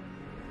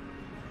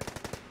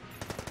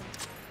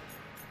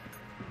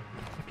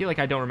 I feel like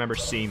I don't remember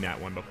seeing that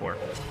one before.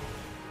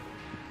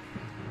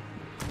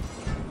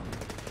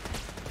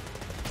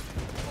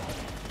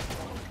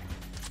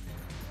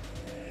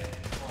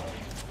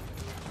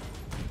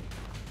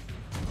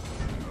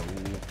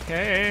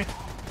 Okay.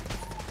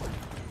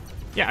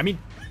 Yeah, I mean,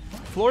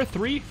 floor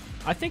 3.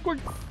 I think we're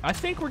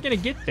gonna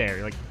get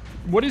there. Like,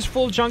 what is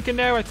full Junkan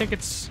now? I think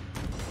it's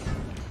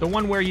the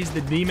one where he's the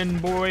demon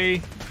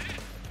boy.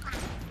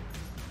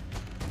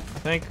 I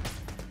think.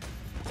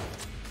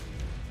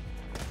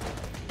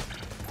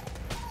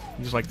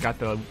 He's like got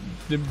the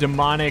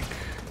demonic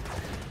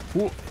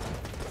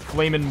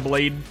flaming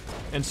blade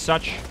and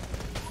such.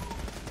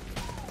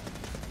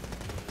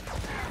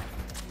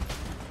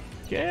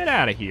 Get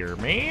out of here,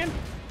 man.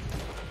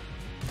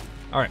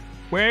 All right,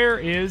 where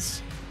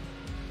is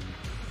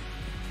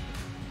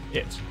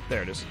it?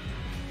 There it is.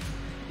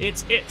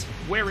 It's it.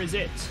 Where is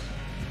it?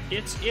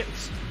 It's it.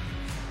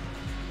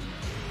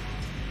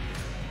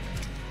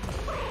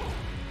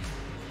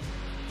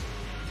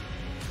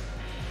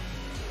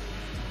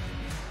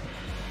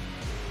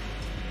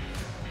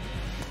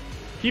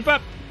 Keep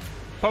up,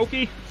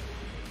 Pokey.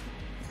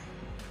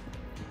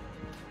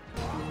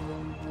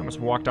 I almost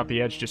walked off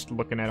the edge just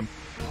looking at him.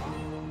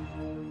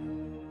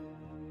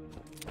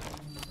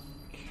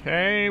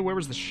 Okay, where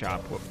was the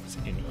shop? What was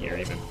in here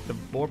even? The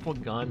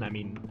Vorpal gun, I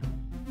mean...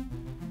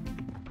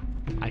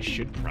 I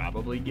should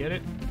probably get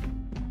it.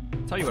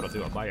 I'll tell you what I'll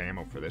do, I'll buy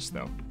ammo for this,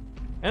 though.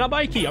 And I'll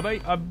buy a key.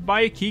 I'll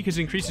buy a key because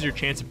it increases your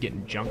chance of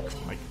getting junk.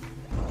 Like,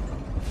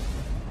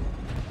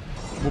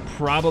 we'll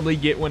probably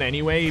get one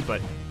anyway,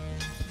 but...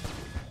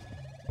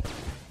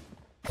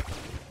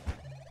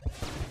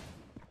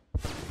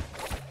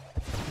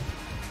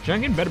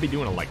 Junkan better be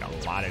doing, like,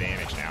 a lot of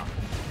damage now.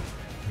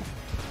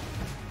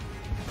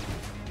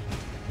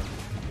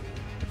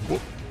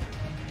 Whoop.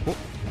 Whoop.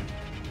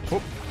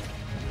 Whoop.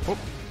 Whoop.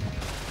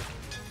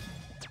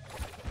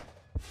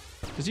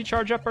 Does he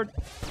charge up our...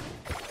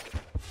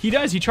 He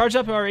does. He charged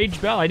up our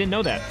Aged Bell. I didn't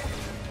know that.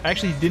 I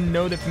actually didn't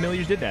know that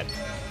familiars did that.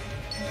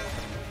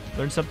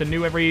 Learn something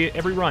new every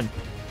run.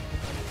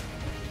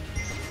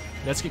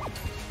 That's...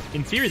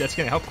 In theory, that's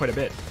going to help quite a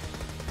bit.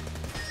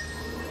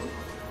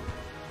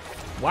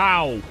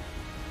 Wow.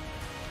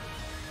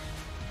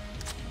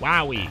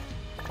 Wowie.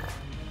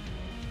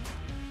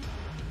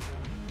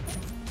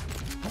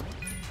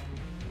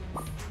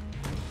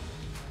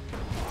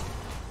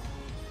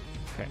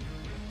 Okay.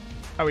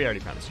 Oh, we already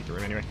found the secret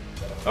room anyway.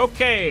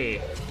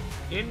 Okay.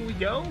 In we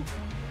go.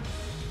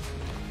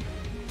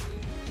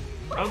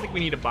 I don't think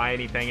we need to buy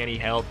anything, any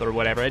health or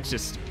whatever. It's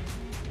just...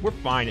 We're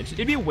fine.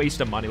 It'd be a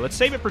waste of money. Let's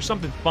save it for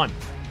something fun.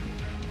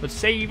 Let's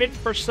save it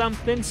for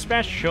something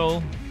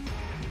special.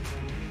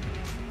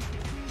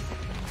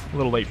 A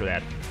little late for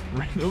that.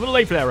 A little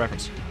late for that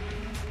reference.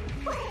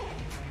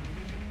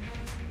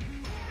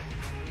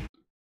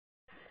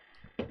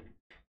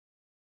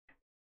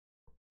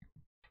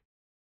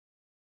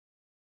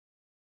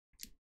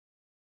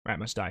 Rat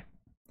must die.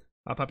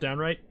 Up, up, down,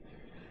 right.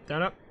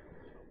 Down, up.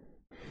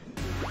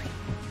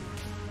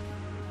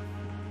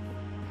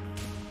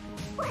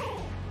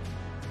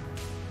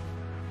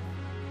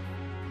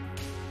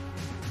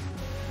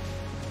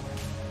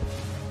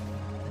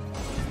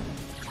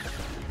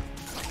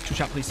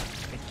 Two-shot, please.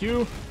 Thank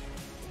you.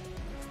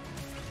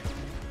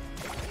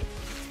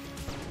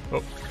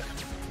 Oh.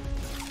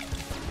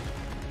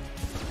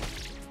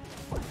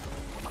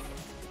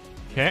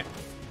 Okay.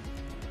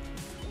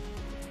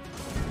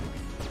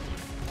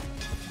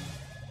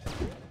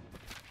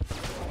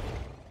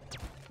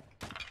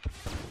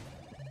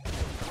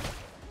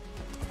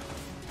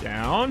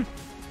 Down.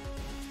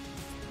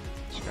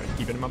 Just gotta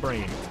keep it in my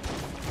brain.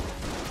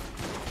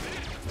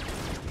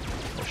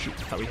 Oh shoot,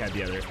 I thought we had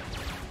the other.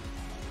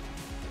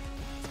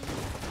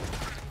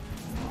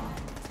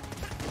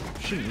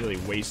 Shouldn't really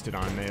waste it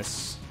on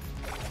this.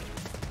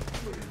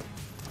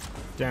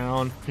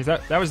 Down. Because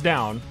that was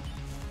down.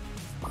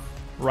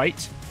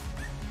 Right.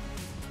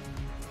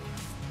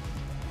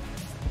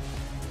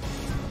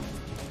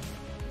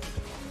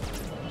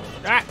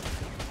 Ah!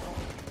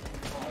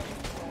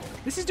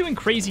 This is doing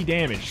crazy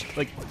damage.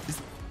 Like,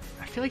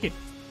 I feel like it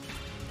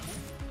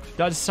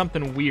does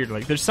something weird.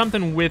 Like, there's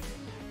something with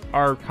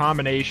our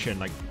combination,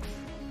 like,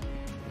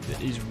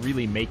 that is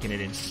really making it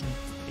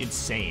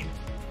insane.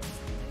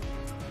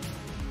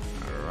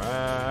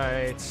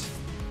 Alright.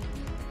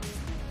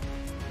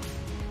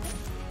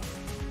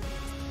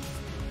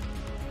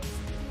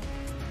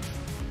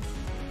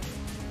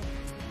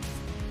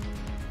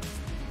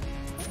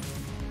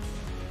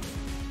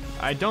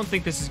 I don't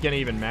think this is gonna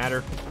even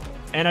matter.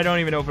 And I don't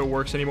even know if it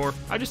works anymore.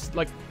 I just,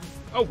 like,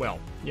 oh well.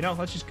 You know,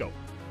 let's just go.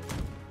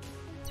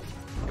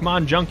 Come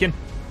on, Junkan.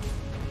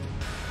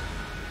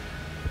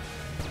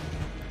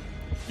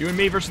 You and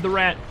me versus the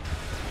rat.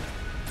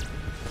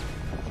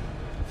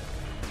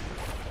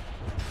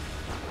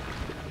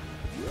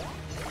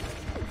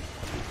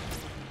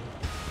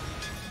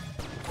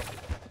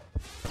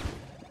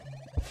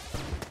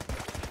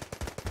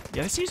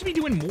 Yeah, this seems to be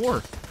doing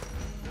more.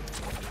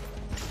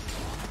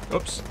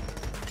 Oops.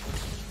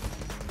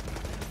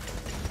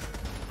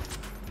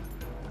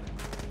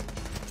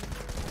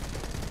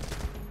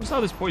 What's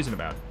all this poison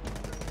about?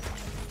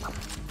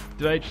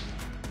 Did I...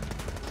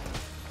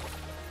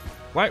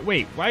 Why?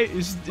 Wait, why?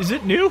 Is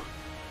it new?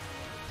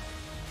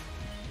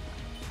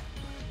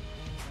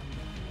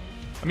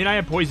 I mean, I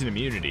have poison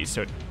immunity,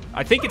 so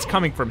I think it's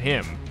coming from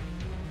him.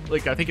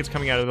 Like, I think it's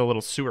coming out of the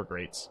little sewer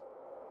grates.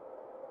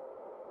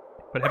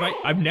 But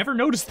I've never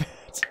noticed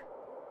that.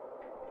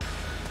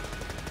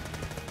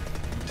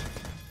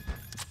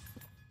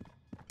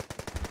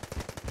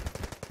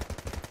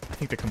 I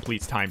think the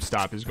complete time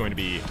stop is going to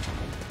be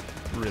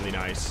really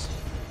nice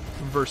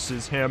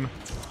versus him.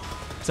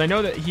 Because I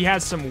know that he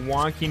has some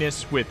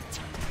wonkiness with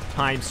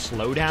time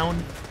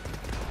slowdown.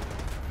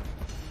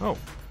 Oh.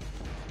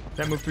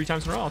 That moved 3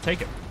 times in a row. I'll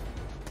take it.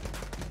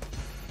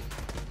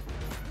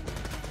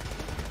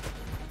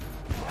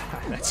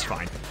 That's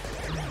fine.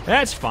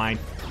 That's fine.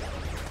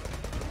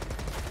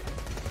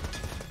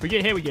 We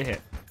get hit, we get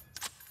hit.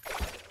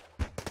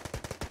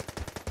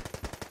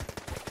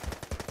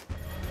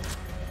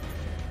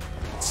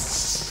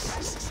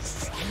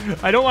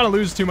 I don't want to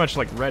lose too much,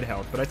 like, red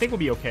health, but I think we'll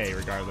be okay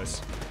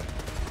regardless.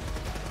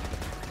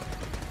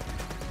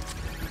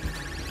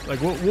 Like,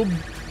 we'll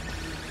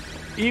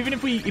even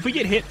if we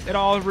get hit at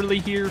all really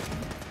here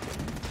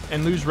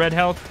and lose red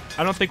health,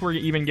 I don't think we're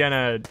even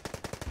gonna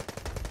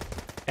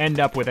end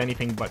up with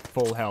anything but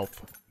full health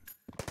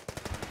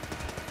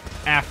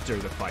after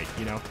the fight,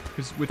 you know?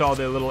 Because with all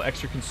the little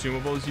extra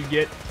consumables you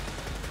get,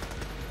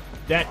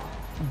 that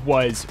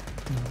was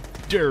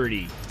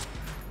dirty.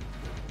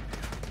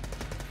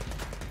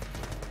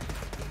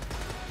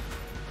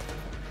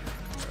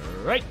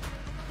 Alright.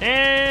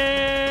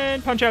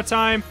 And punch out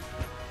time.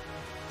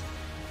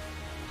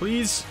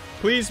 Please,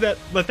 please let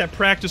that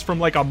practice from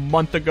like a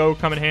month ago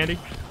come in handy.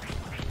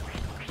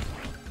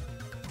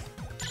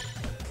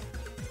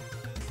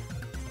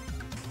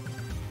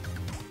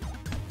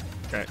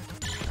 Okay.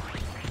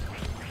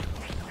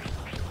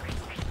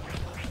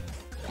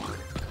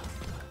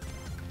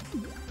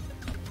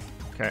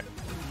 Okay.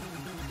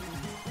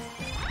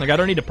 Like, I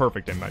don't need to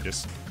perfect him, I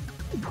just...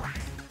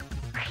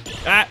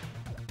 Ah!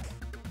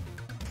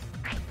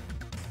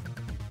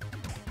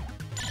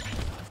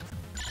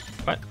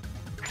 What?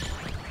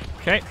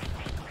 Okay.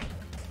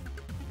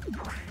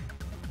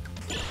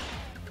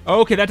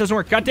 Okay, that doesn't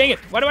work. God dang it!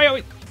 Why do I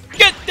always...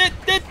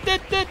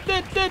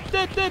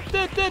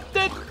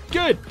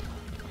 Good!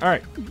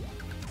 Alright.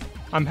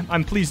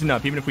 I'm pleased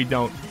enough, even if we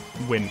don't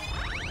win.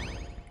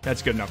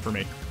 That's good enough for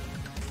me.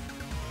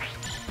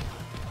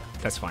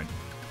 That's fine.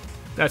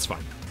 That's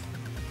fine.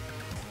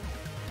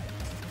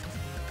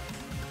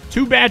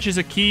 2 batches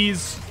of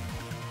keys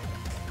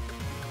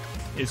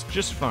is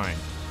just fine.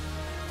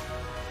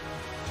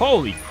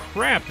 Holy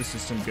crap, this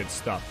is some good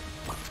stuff.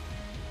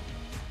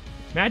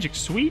 Magic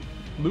Sweet?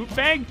 Loot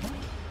bag?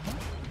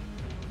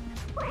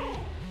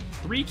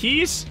 3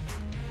 keys?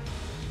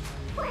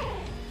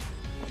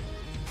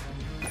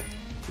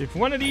 If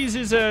one of these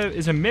is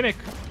a mimic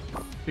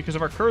because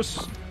of our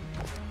curse,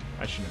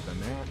 I shouldn't have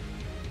done that.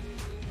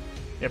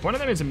 If one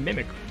of them is a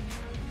mimic,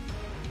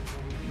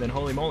 then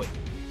holy moly,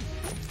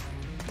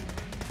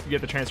 you get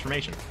the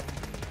transformation.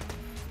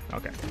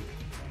 Okay,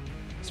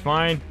 it's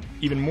fine.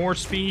 Even more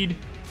speed.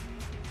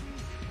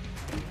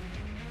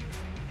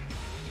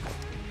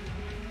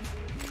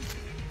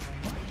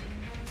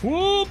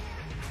 Whoop!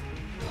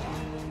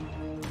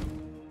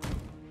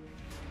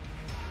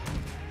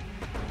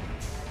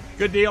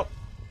 Good deal.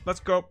 Let's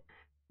go.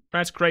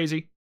 That's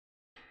crazy.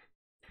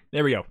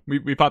 There we go.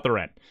 We fought the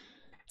rat.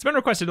 It's been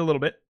requested a little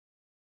bit.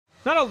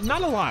 Not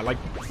a lot. Like,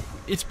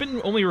 it's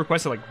been only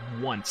requested like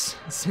once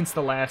since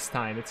the last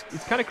time. It's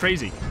kind of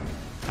crazy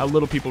how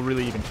little people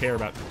really even care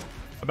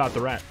about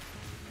the rat.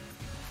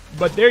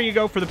 But there you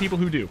go for the people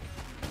who do.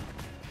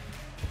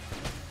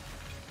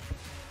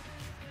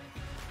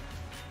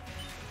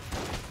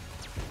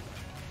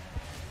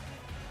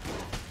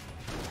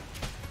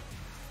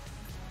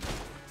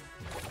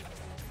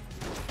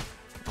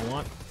 I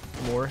want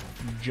more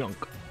junk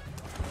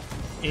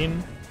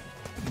in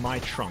my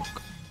trunk.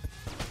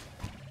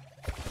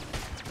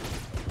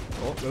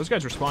 Oh, those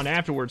guys respawned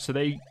afterwards, so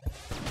they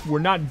were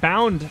not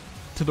bound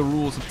to the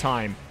rules of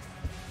time.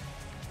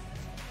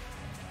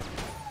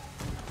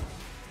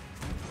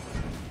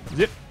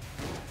 Zip.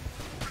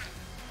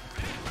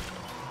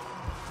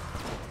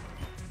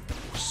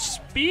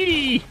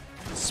 Speedy!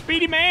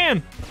 Speedy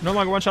man! No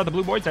longer one-shot the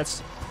blue boys,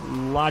 that's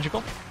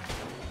logical.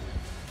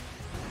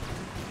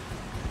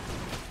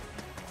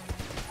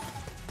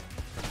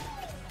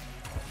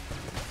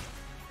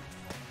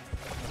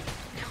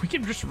 We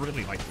can just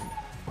really, like,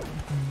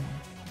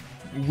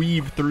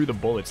 weave through the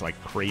bullets like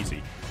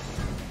crazy.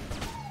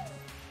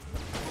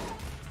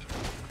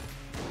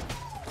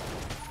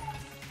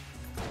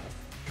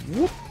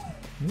 Whoop,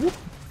 whoop.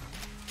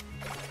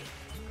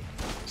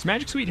 Does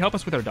Magic Suite help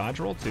us with our dodge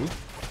roll too?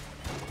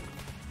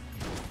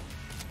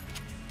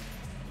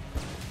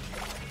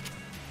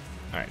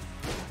 Alright.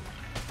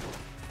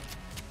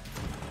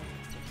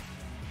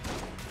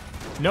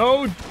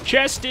 No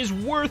chest is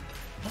worth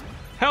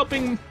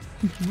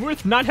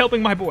not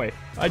helping my boy.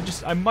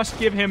 I must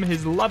give him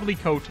his lovely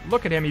coat.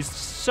 Look at him, he's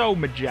so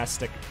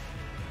majestic.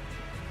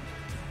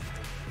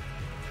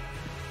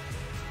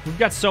 We've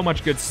got so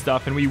much good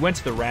stuff, and we went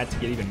to the rat to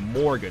get even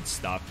more good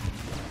stuff.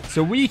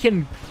 So we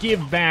can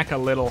give back a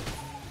little.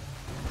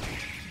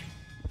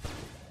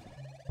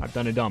 I've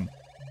done a dumb.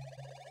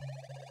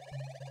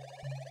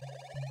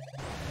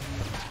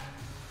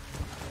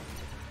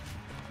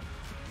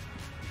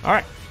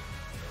 Alright.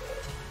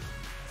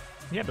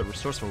 We have the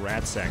Resourceful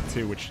Rat sack,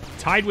 too, which,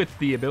 tied with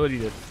the ability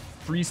to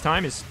freeze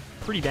time, is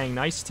pretty dang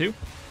nice, too.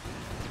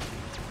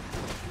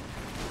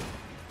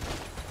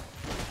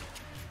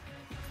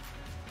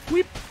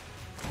 Weep.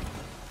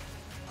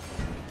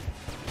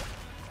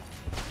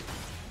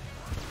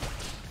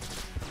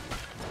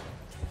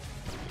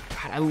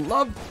 God, I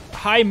love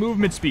high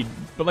movement speed,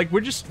 but, like,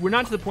 we're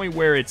not to the point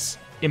where it's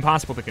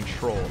impossible to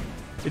control.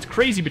 It's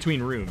crazy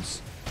between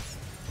rooms.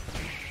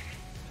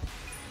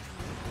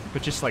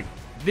 But just, like,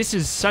 this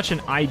is such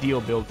an ideal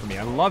build for me.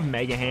 I love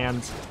Mega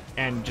Hands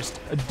and just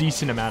a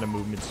decent amount of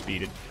movement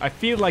speed. I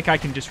feel like I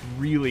can just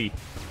really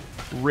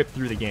rip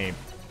through the game.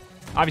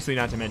 Obviously,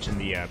 not to mention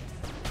the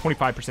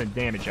 25%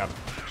 damage up,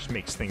 which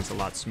makes things a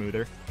lot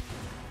smoother.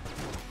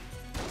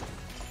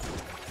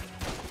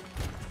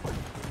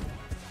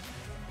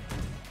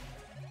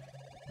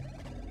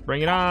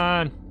 Bring it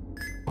on!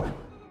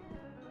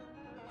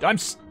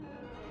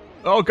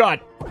 Oh, God!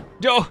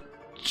 Oh,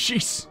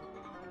 jeez!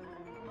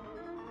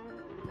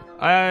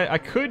 I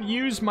could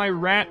use my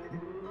rat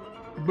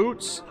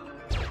boots.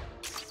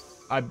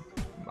 Oh,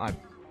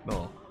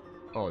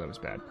 that was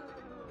bad.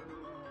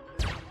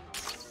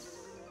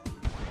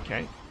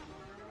 Okay.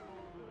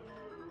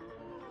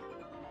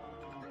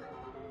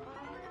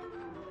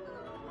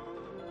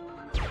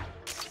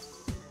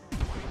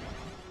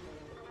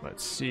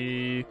 Let's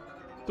see.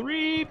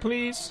 3,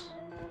 please.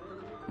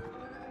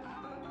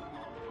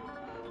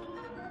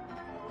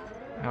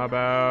 How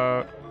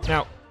about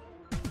now?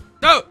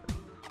 No!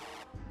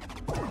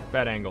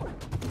 Bad angle.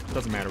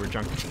 Doesn't matter, we're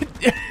junk.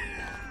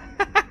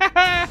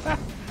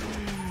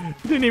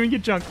 Didn't even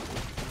get junk.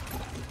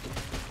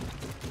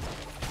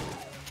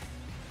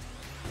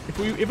 If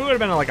it would have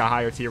been like a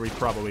higher tier, we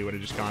probably would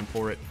have just gone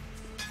for it.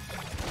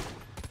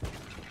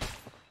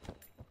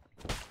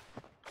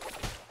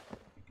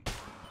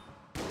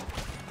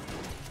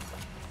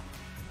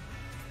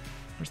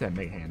 Where's that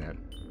Mega Hand at?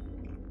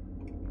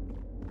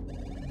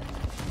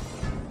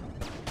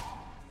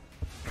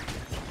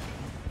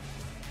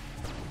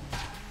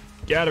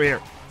 Get out of here.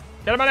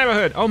 Get out of my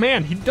neighborhood. Oh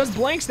man, he does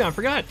blanks now, I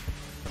forgot.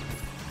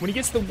 When he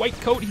gets the white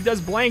coat, he does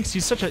blanks.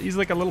 He's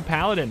like a little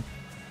paladin.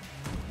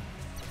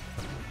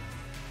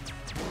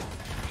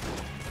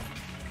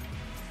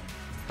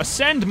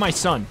 Ascend, my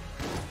son.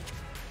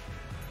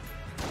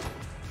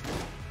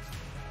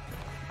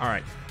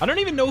 Alright. I don't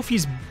even know if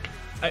he's...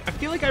 I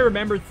feel like I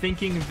remember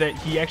thinking that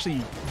he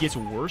actually gets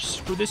worse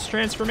for this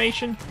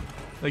transformation.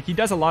 Like, he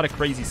does a lot of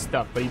crazy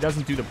stuff, but he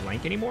doesn't do the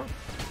blank anymore.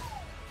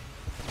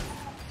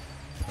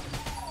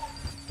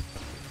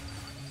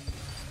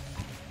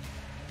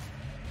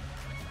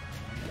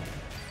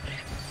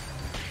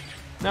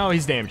 No,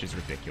 his damage is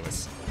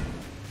ridiculous.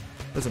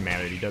 Doesn't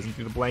matter that he doesn't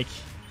do the blank.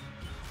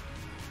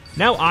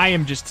 Now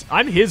I'm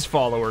his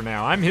follower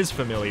now. I'm his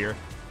familiar.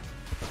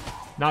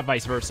 Not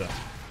vice versa.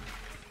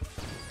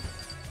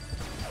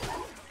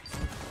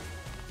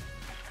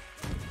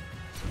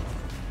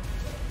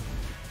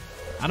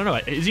 I don't know.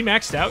 Is he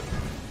maxed out?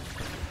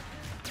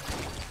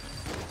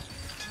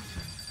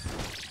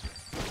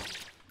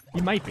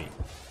 He might be.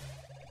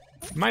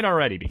 He might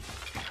already be.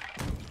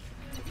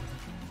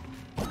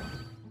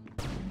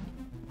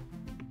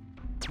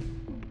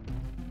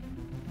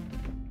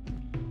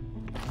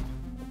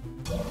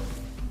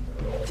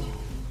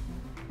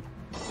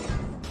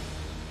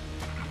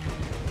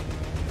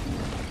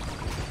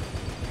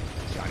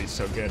 God, he's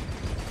so good.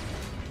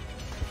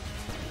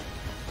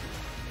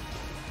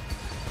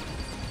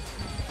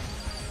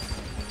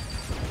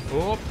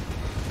 Whoop,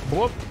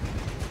 whoop,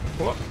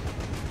 whoop.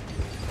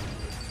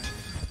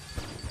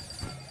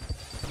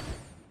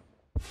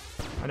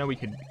 I know we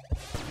could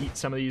eat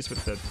some of these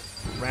with the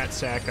rat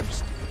sack. I'm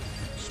just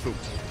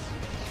spooked.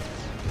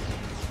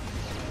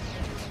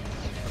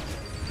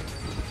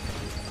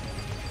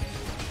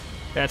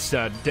 That's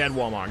dead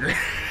wallmonger.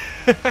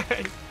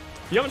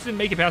 He almost didn't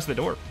make it past the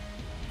door.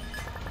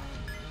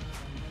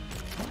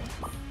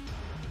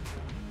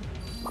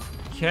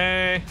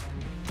 Okay.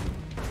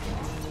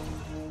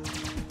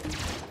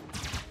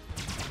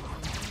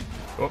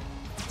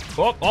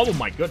 Oh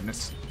my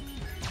goodness.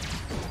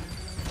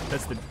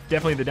 That's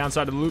definitely the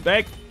downside of the loot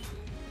bag.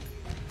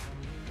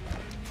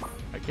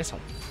 I guess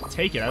I'll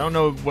take it. I don't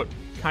know what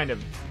kind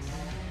of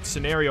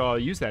scenario I'll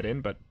use that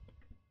in, but...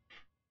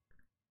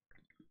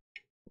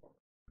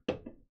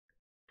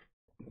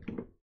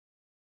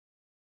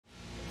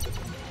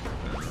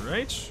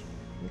 Alright.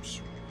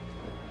 Oops.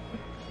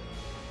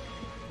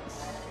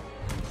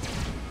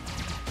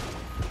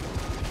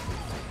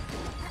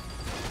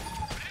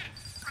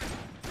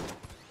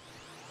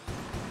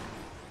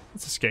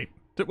 Let's escape.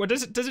 What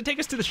does it take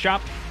us to the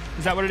shop?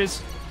 Is that what it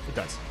is? It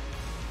does.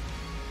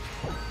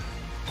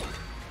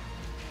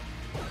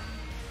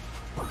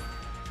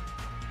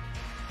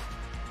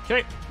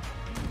 Okay.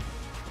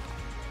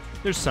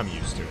 There's some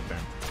use to it then.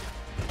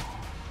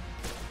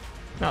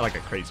 Not like a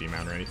crazy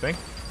amount or anything.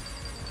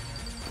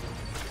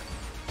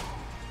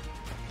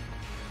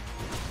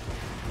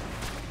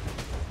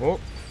 Oh.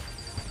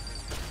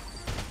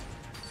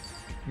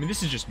 I mean,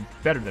 this is just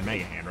better than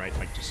Mega Hand, right?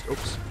 Like, just,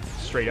 oops,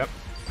 straight up.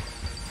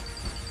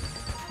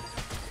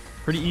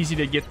 Pretty easy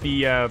to get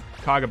the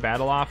Cog of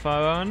Battle off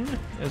on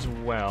as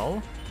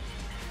well.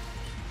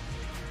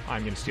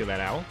 I'm going to steal that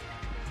owl.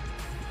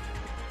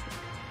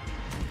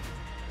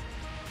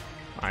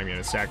 I'm going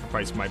to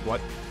sacrifice my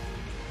blood.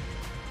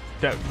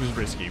 That was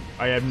risky.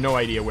 I have no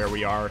idea where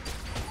we are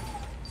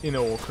in the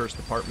old cursed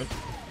apartment.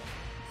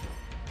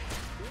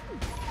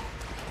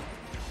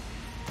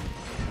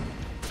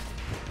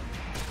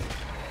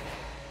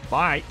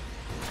 Bye.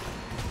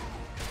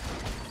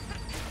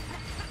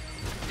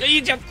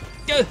 You jump.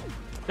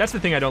 That's the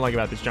thing I don't like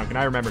about this junk, and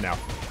I remember now.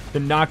 The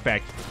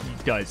knockback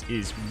he does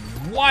is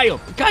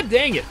wild. God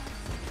dang it.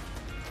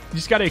 You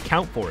just gotta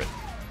account for it.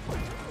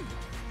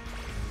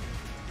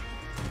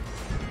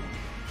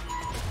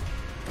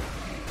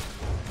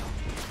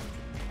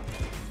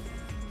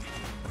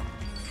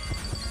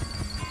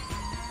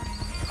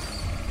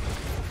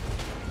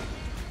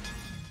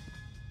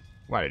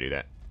 Why'd I do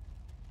that?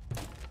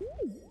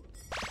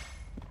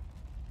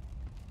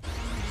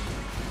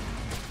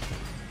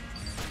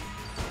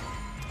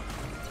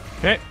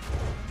 Okay.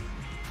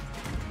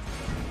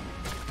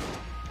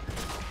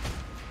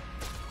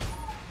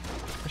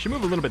 I should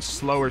move a little bit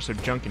slower so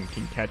Junkan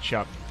can catch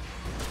up.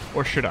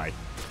 Or should I?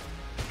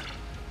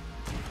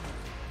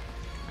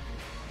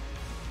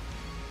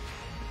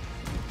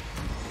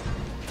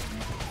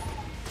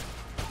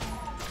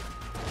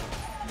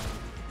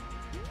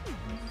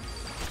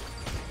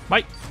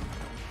 Bye.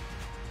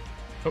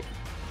 Oh.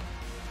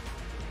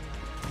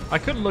 I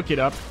could look it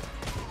up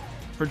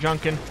for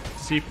Junkan.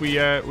 See if we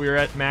were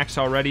at max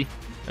already.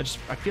 I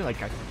feel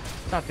like I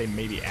thought they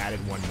maybe added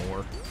one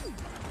more.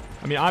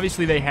 I mean,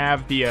 obviously they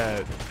have the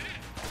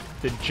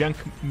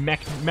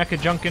Mecha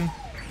Junkan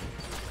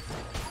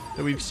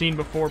that we've seen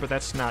before, but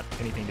that's not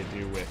anything to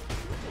do with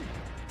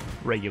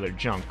regular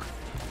junk.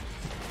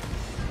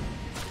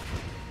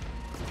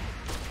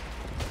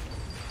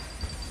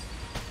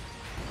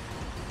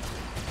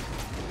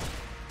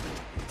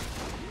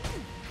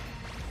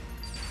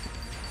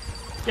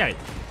 Yeah.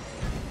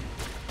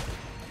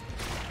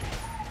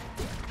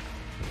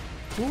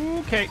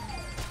 Okay.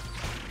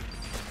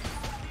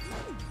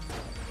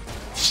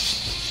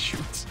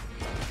 Shoot.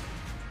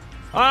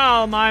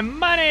 Oh, my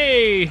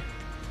money!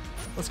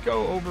 Let's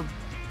go over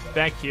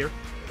back here.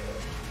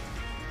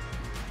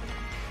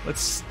 Let's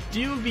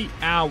steal the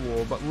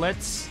owl, but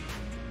let's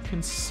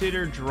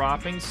consider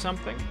dropping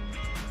something.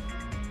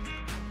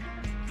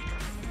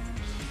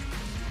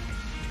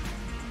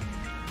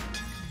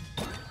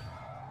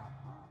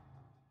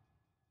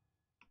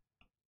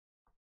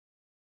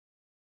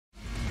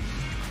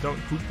 Don't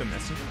poop the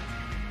messenger.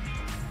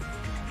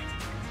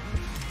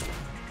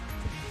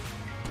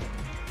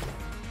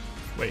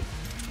 Wait.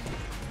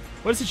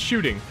 What is it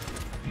shooting?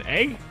 An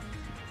egg?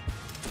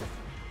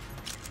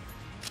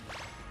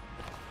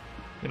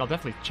 I mean, I'll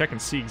definitely check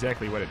and see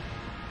exactly what it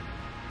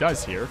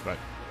does here, but...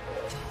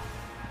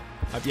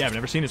 yeah, I've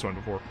never seen this one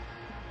before.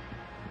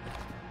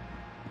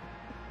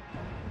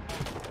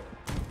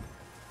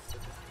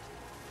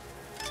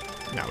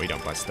 No, we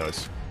don't bust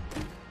those.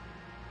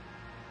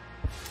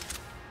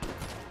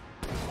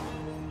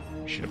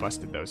 Should have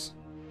busted those.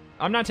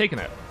 I'm not taking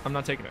that. I'm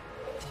not taking it.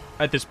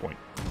 At this point.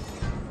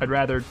 I'd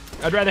rather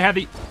have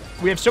the...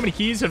 We have so many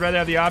keys, I'd rather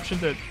have the option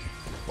to...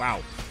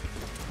 Wow.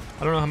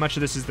 I don't know how much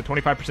of this is the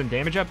 25%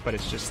 damage up, but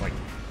it's just like...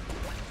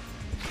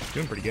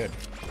 Doing pretty good.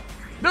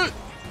 No!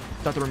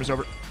 Thought the room was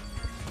over.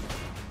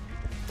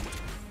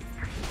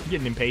 I'm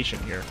getting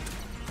impatient here.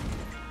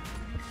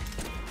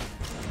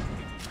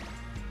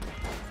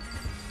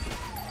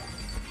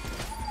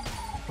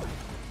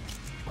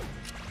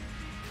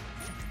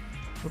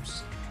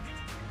 Oops.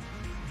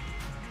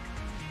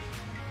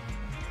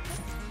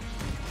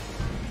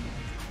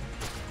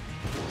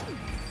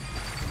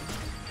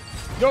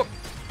 Go!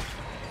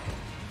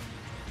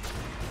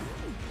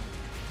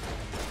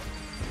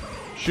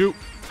 Shoot!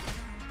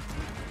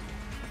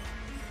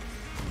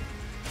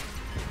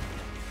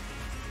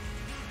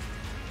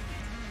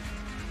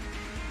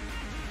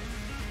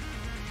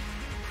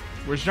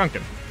 Where's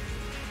Junkan?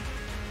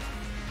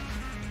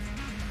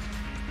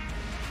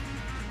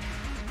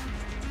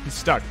 He's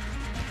stuck.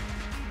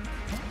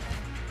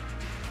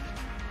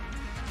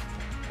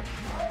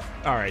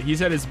 Alright,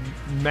 he's at his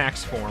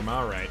max form,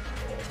 alright.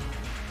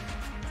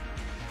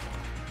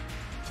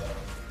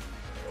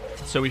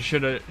 So we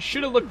should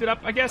have looked it up,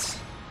 I guess.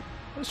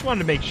 I just wanted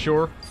to make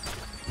sure.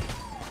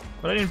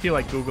 But I didn't feel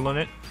like Googling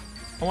it.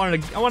 I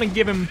want to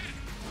give him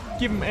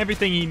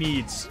everything he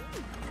needs.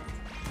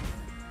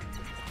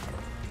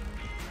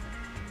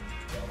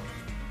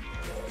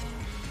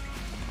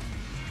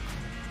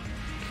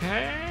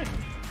 Okay.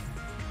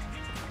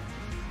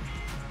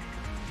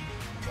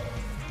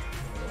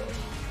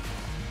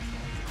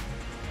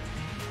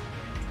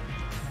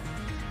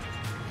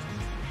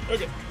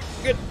 Okay,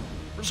 good.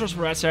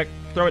 Resourceful Rat sack.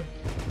 Throw it.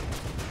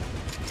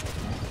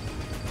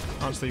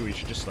 Honestly, we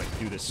should just, like,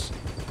 do this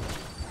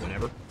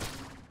whenever.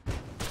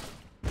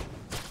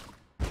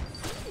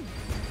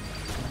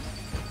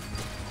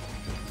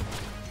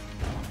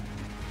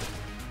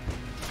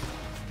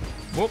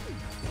 Whoop.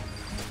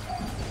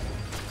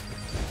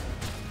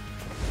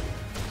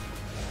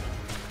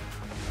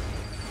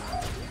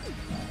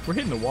 We're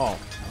hitting the wall.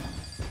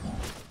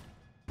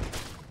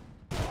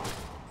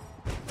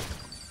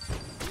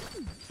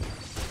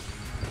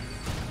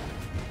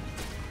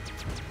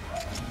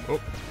 Oh,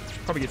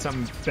 should probably get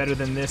something better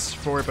than this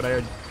for it, but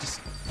I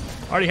just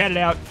already had it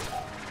out.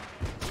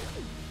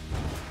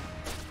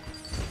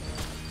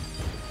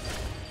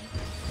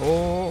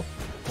 Oh,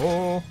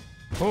 oh,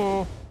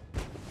 oh.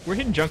 We're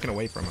hitting Junkan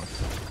away from him.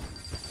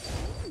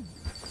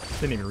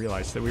 Didn't even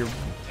realize that we were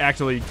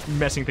actually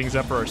messing things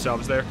up for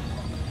ourselves there.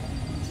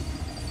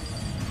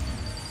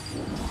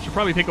 Should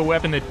probably pick a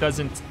weapon that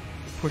doesn't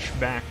push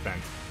back then.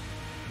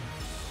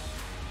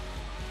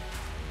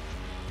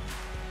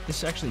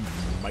 This actually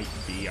might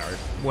be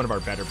one of our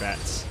better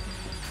bets.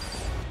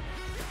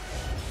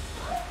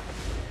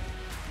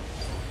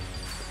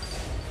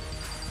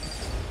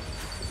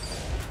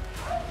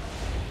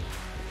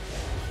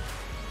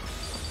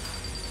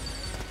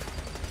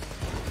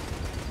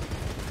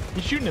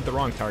 He's shooting at the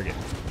wrong target.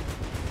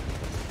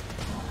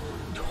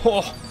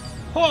 Oh!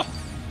 Oh!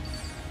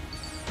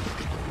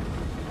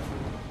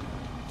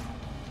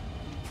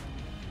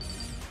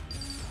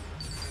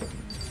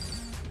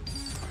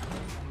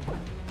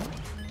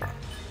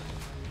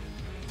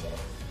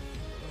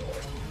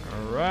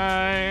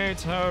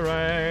 Alright,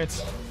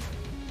 alright.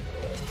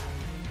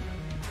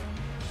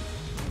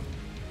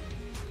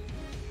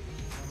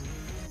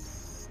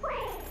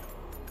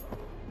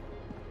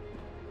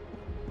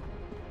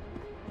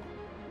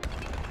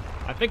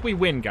 I think we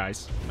win,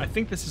 guys. I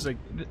think this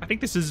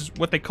is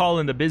what they call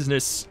in the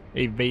business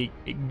a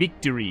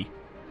victory.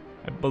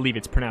 I believe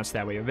it's pronounced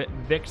that way. A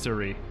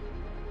victory.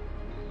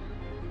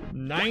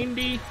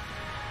 90?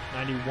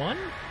 91?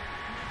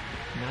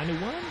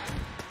 91?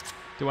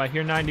 Do I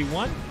hear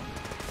 91?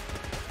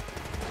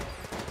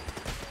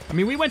 I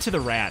mean, we went to the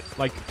rat.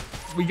 Like,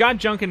 we got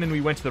Junkan and we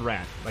went to the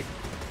rat. Like,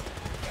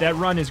 that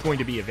run is going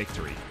to be a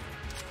victory.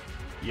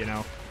 You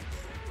know?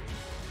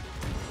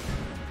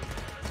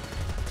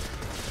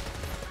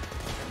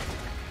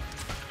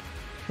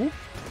 Whoop.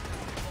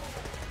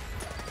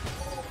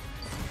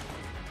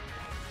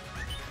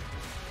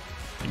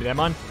 Give me that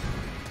mun.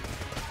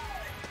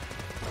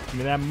 Give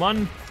me that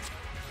mun.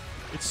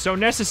 It's so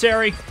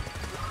necessary.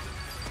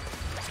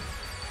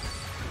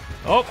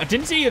 Oh, I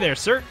didn't see you there,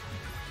 sir.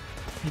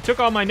 You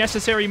took all my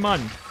necessary mun.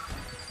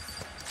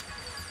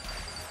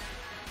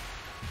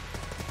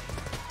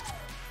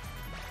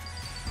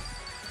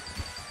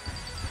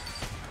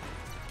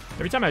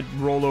 Every time I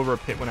roll over a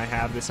pit when I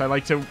have this, I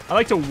like to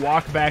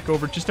walk back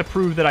over just to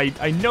prove that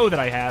I know that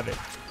I have it.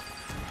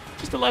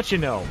 Just to let you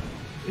know.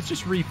 It's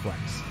just reflex.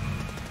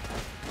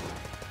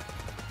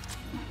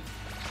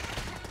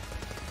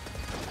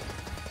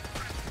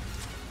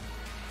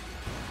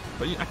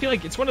 But I feel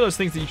like it's one of those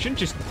things that you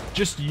shouldn't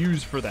just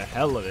use for the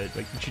hell of it.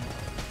 Like, you should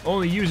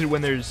only use it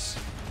when there's,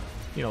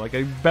 you know, like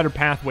a better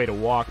pathway to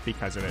walk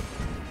because of it.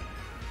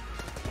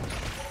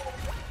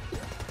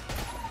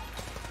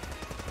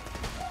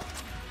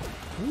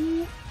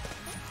 Ooh.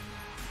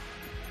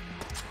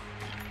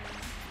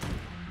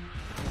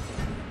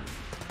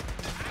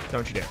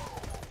 Don't you dare.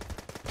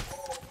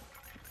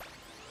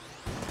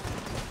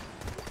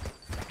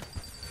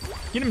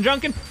 Get him,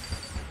 Junkan!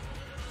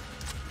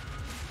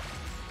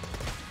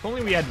 If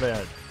only we had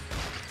the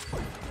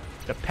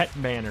pet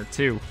banner,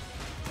 too.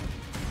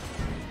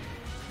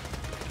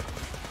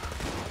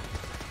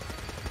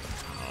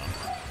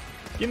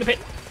 Get in the pit.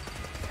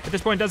 At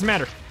this point, it doesn't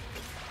matter.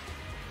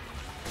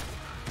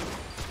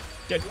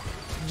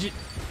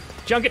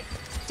 Junkan,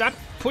 stop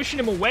pushing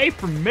him away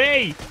from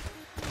me!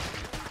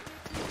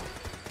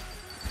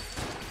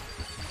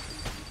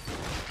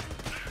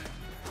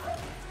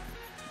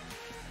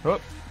 Hup.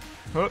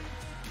 Hup.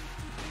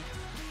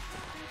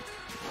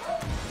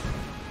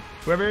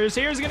 Whoever is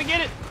here is gonna get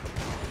it!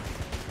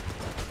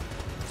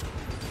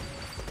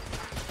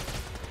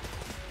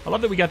 I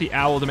love that we got the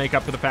owl to make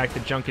up for the fact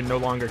that Junkan no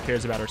longer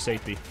cares about our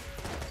safety.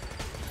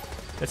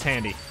 That's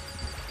handy.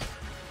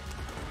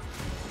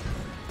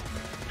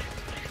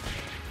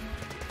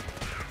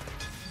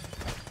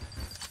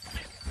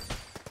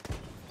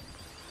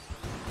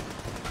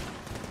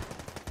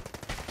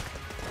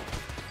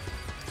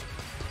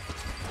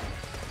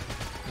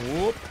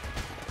 Whoop.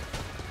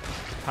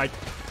 Hi.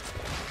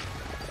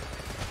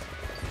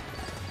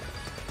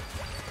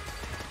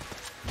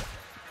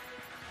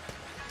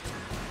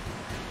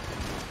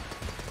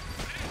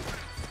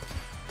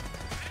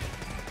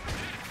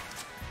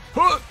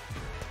 Huh!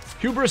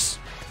 Hubris.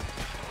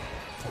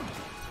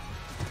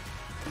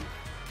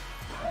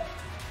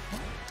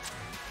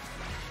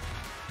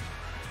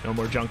 No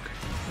more junk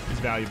is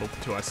valuable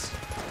to us.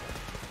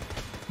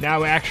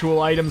 Now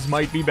actual items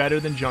might be better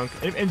than junk.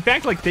 In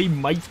fact, like, they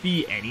might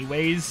be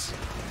anyways.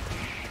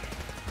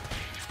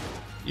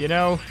 You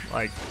know,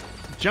 like,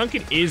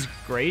 Junkan is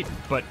great,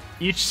 but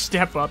each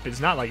step up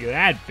is not like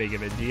that big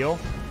of a deal.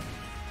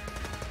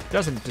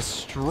 Doesn't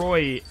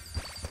destroy,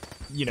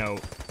 you know.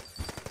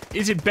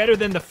 Is it better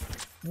than the,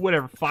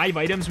 whatever, 5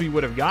 items we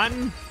would have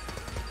gotten?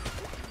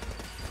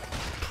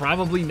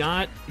 Probably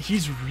not.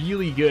 He's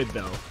really good,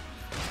 though.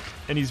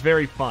 And he's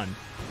very fun.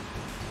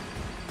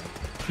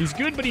 He's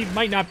good, but he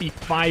might not be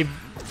five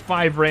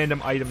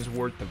random items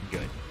worth of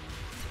good.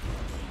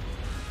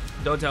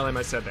 Don't tell him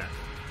I said that.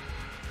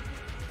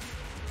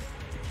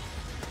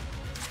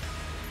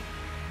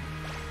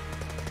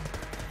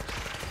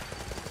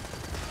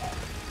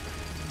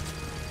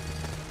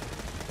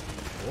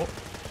 Oh,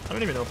 I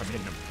don't even know if I'm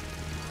hitting him.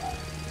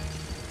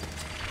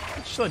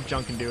 Just let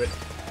Junkan do it.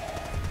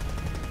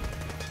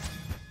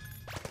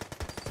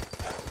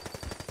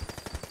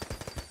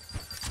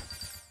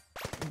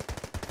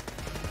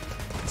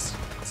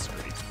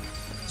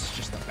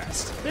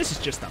 This is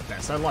just the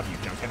best. I love you,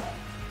 Junkan.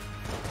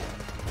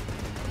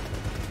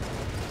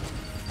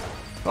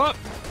 Oh!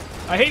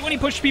 I hate when he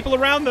pushes people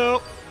around,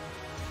 though.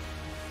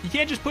 You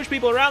can't just push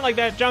people around like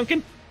that,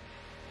 Junkan.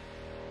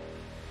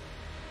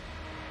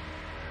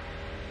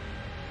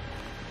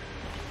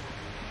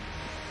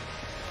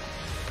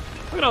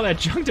 Look at all that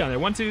junk down there.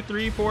 1, 2,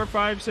 3, 4,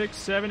 5, 6,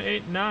 7,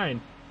 8,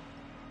 9.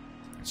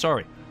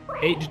 Sorry.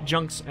 8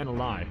 junks and a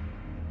lie.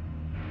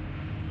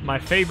 My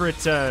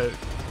favorite,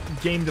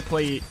 game to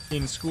play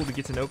in school to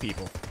get to know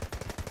people.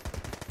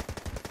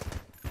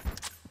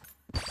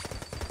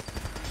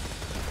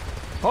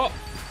 Oh!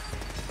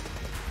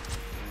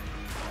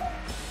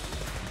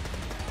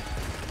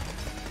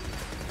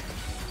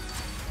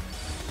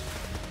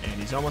 And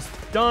he's almost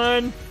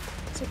done.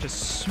 Such a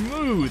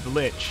smooth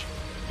lich.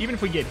 Even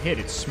if we get hit,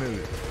 it's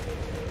smooth.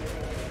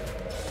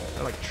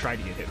 I like try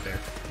to get hit there.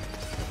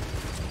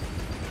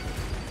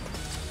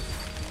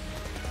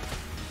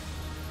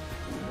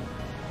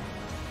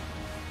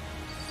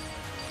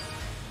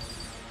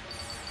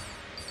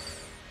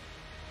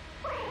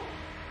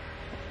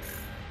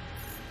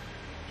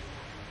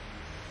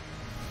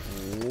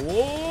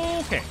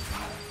 Okay.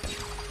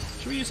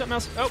 Should we use something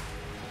else? Oh.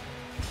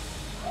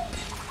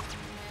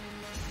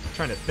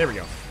 Trying to, there we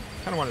go.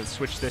 Kind of wanted to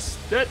switch this.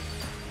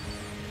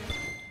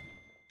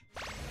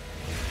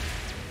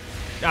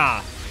 Ah.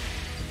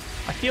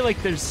 I feel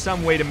like there's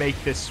some way to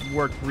make this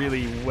work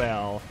really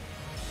well.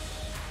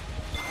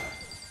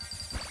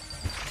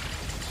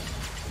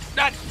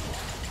 Not.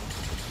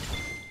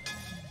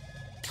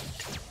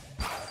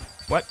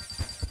 What?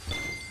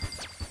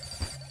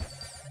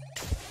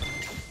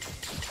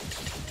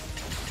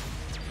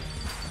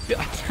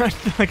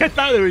 Like, I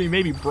thought it would be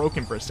maybe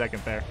broken for a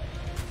second there.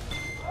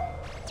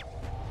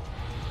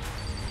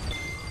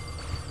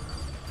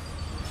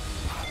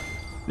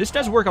 This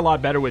does work a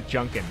lot better with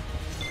Junkan.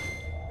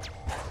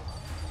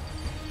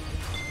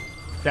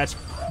 That's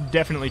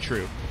definitely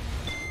true.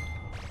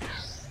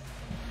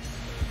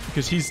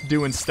 Because he's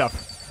doing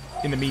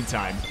stuff in the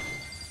meantime.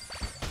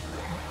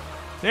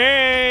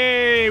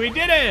 Hey, we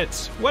did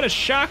it! What a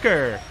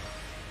shocker!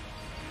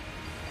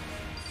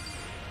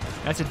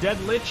 That's a dead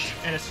lich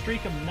and a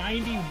streak of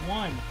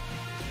 91.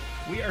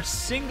 We are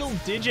single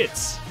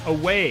digits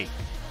away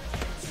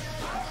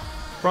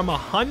from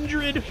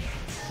 100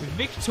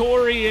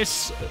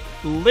 victorious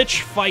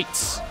lich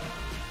fights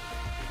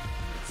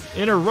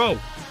in a row.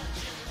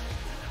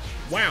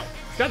 Wow.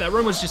 God, that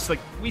run was just like,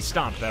 we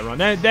stomped that run.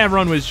 That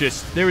run was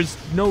just, there was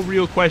no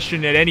real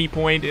question at any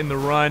point in the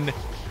run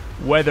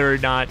whether or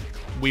not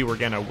we were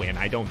gonna win,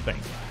 I don't think.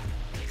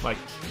 Like,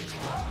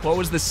 what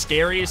was the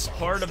scariest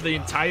part of the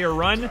entire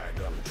run?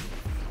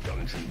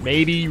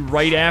 Maybe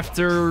right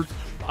after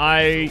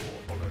I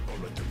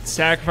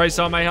sacrificed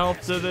all my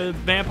health to the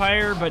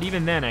vampire, but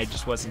even then I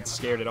just wasn't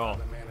scared at all.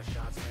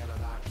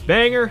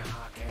 Banger.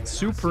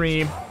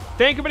 Supreme.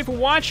 Thank you, everybody, for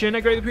watching.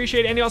 I greatly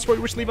appreciate any all support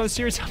you wish to leave on the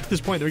series. Up to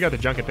this point, we got the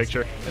Junkan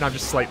picture, and I'm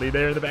just slightly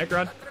there in the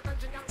background.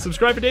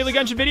 Subscribe for daily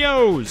Gungeon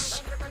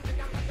videos.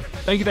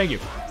 Thank you, thank you.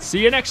 See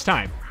you next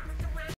time.